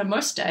see her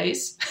most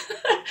days.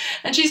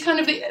 And she's kind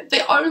of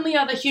the only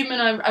other human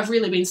I've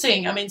really been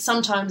seeing. I mean,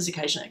 sometimes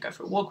occasionally I go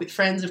for a walk with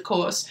friends, of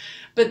course,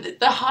 but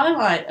the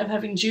highlight of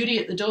having Judy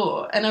at the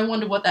door, and I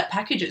wonder what that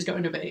package is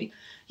going to be.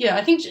 Yeah,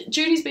 I think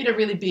Judy's been a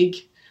really big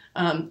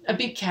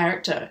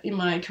character in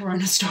my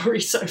corona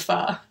story so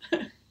far.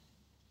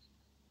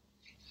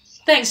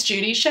 Thanks,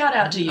 Judy. Shout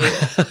out to you.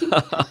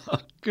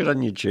 Good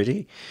on you,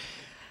 Judy.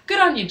 Good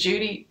on you,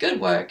 Judy.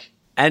 Good work.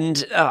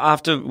 And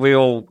after we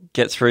all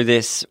get through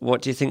this,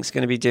 what do you think is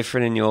going to be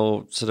different in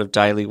your sort of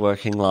daily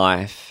working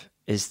life?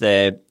 Have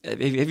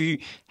you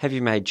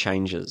made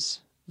changes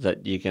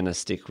that you're going to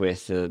stick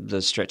with?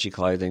 The stretchy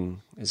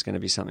clothing is going to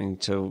be something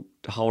to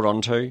hold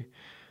on to?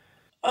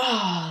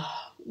 Oh,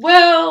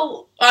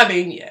 well, I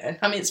mean, yeah.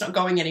 I mean, it's not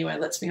going anywhere,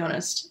 let's be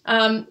honest.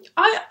 I'm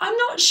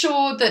not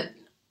sure that...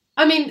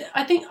 I mean,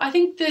 I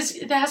think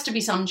there has to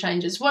be some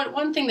changes.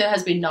 One thing that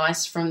has been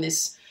nice from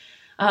this...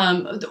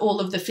 all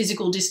of the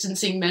physical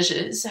distancing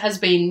measures has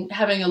been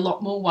having a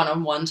lot more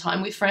one-on-one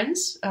time with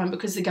friends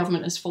because the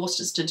government has forced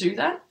us to do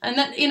that. And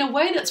that, in a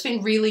way, that's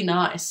been really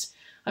nice.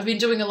 I've been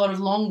doing a lot of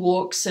long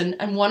walks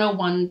and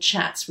one-on-one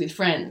chats with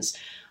friends.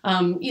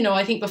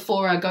 I think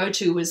before our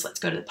go-to was let's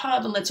go to the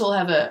pub and let's all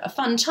have a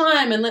fun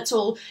time and let's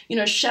all,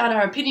 shout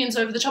our opinions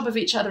over the top of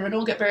each other and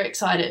all get very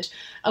excited,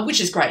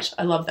 which is great.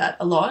 I love that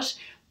a lot.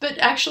 But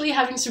actually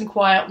having some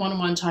quiet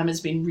one-on-one time has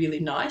been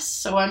really nice.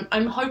 So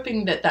I'm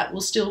hoping that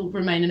will still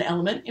remain an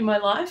element in my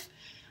life.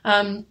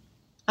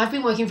 I've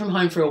been working from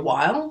home for a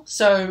while,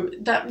 so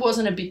that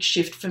wasn't a big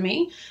shift for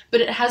me.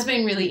 But it has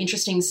been really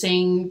interesting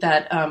seeing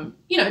that,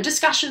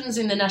 discussions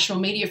in the national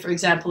media, for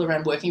example,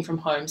 around working from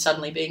home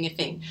suddenly being a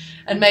thing.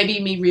 And maybe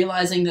me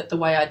realising that the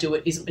way I do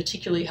it isn't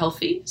particularly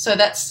healthy. So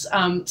that's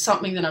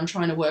something that I'm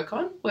trying to work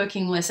on,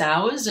 working less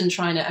hours and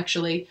trying to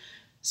actually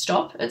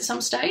stop at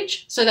some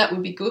stage. So that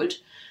would be good.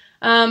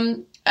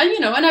 And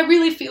I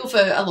really feel for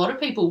a lot of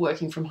people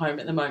working from home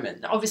at the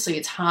moment. Obviously,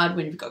 it's hard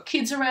when you've got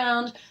kids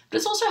around, but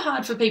it's also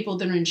hard for people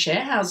that are in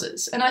share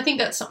houses. And I think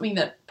that's something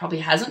that probably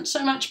hasn't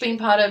so much been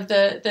part of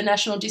the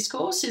national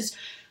discourse is,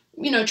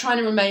 trying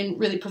to remain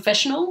really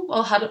professional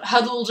while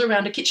huddled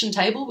around a kitchen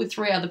table with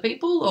 3 other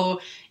people. Or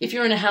if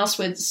you're in a house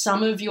where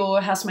some of your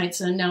housemates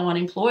are now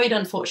unemployed,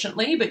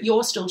 unfortunately, but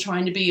you're still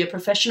trying to be a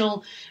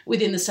professional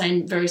within the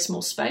same very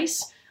small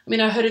space. I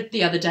mean, I heard it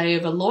the other day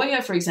of a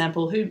lawyer, for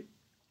example, who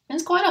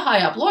is quite a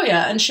high-up lawyer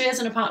and shares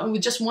an apartment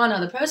with just one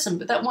other person,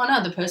 but that one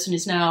other person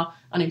is now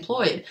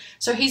unemployed.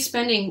 So he's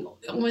spending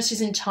almost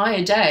his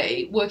entire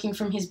day working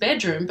from his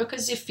bedroom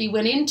because if he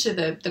went into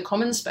the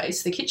common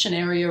space, the kitchen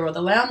area or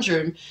the lounge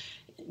room,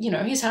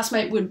 his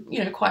housemate would,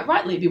 quite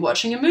rightly be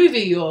watching a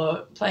movie or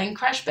playing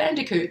Crash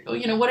Bandicoot or,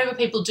 whatever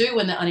people do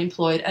when they're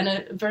unemployed and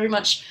are very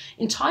much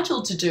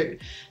entitled to do.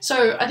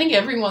 So I think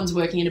everyone's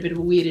working in a bit of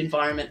a weird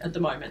environment at the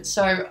moment.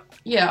 So,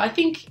 yeah, I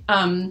think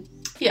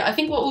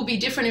what will be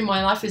different in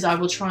my life is I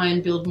will try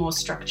and build more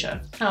structure.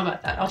 How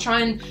about that? I'll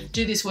try and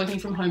do this working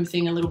from home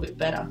thing a little bit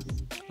better.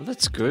 Well,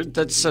 that's good.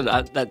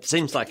 That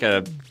seems like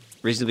a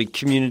reasonably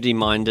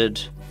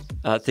community-minded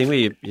thing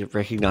where you're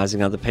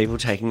recognising other people,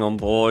 taking on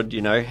board,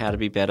 how to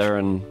be better.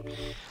 And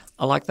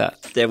I like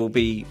that. There will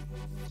be,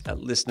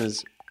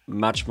 listeners,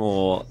 much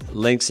more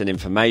links and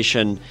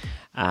information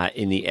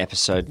in the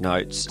episode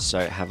notes. So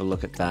have a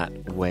look at that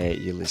where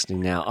you're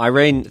listening now.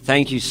 Irene,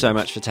 thank you so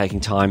much for taking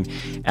time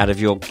out of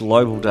your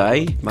global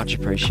day. Much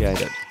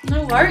appreciated.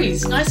 No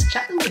worries. Nice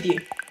chatting with you.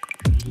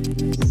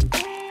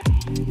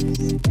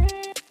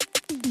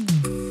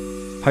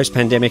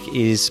 Post-Pandemic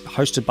is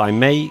hosted by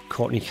me,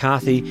 Courtney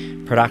Carthy.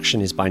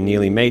 Production is by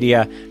Neely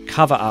Media.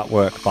 Cover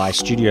artwork by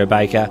Studio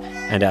Baker.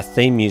 And our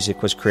theme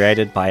music was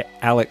created by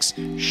Alex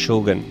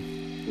Shulgin.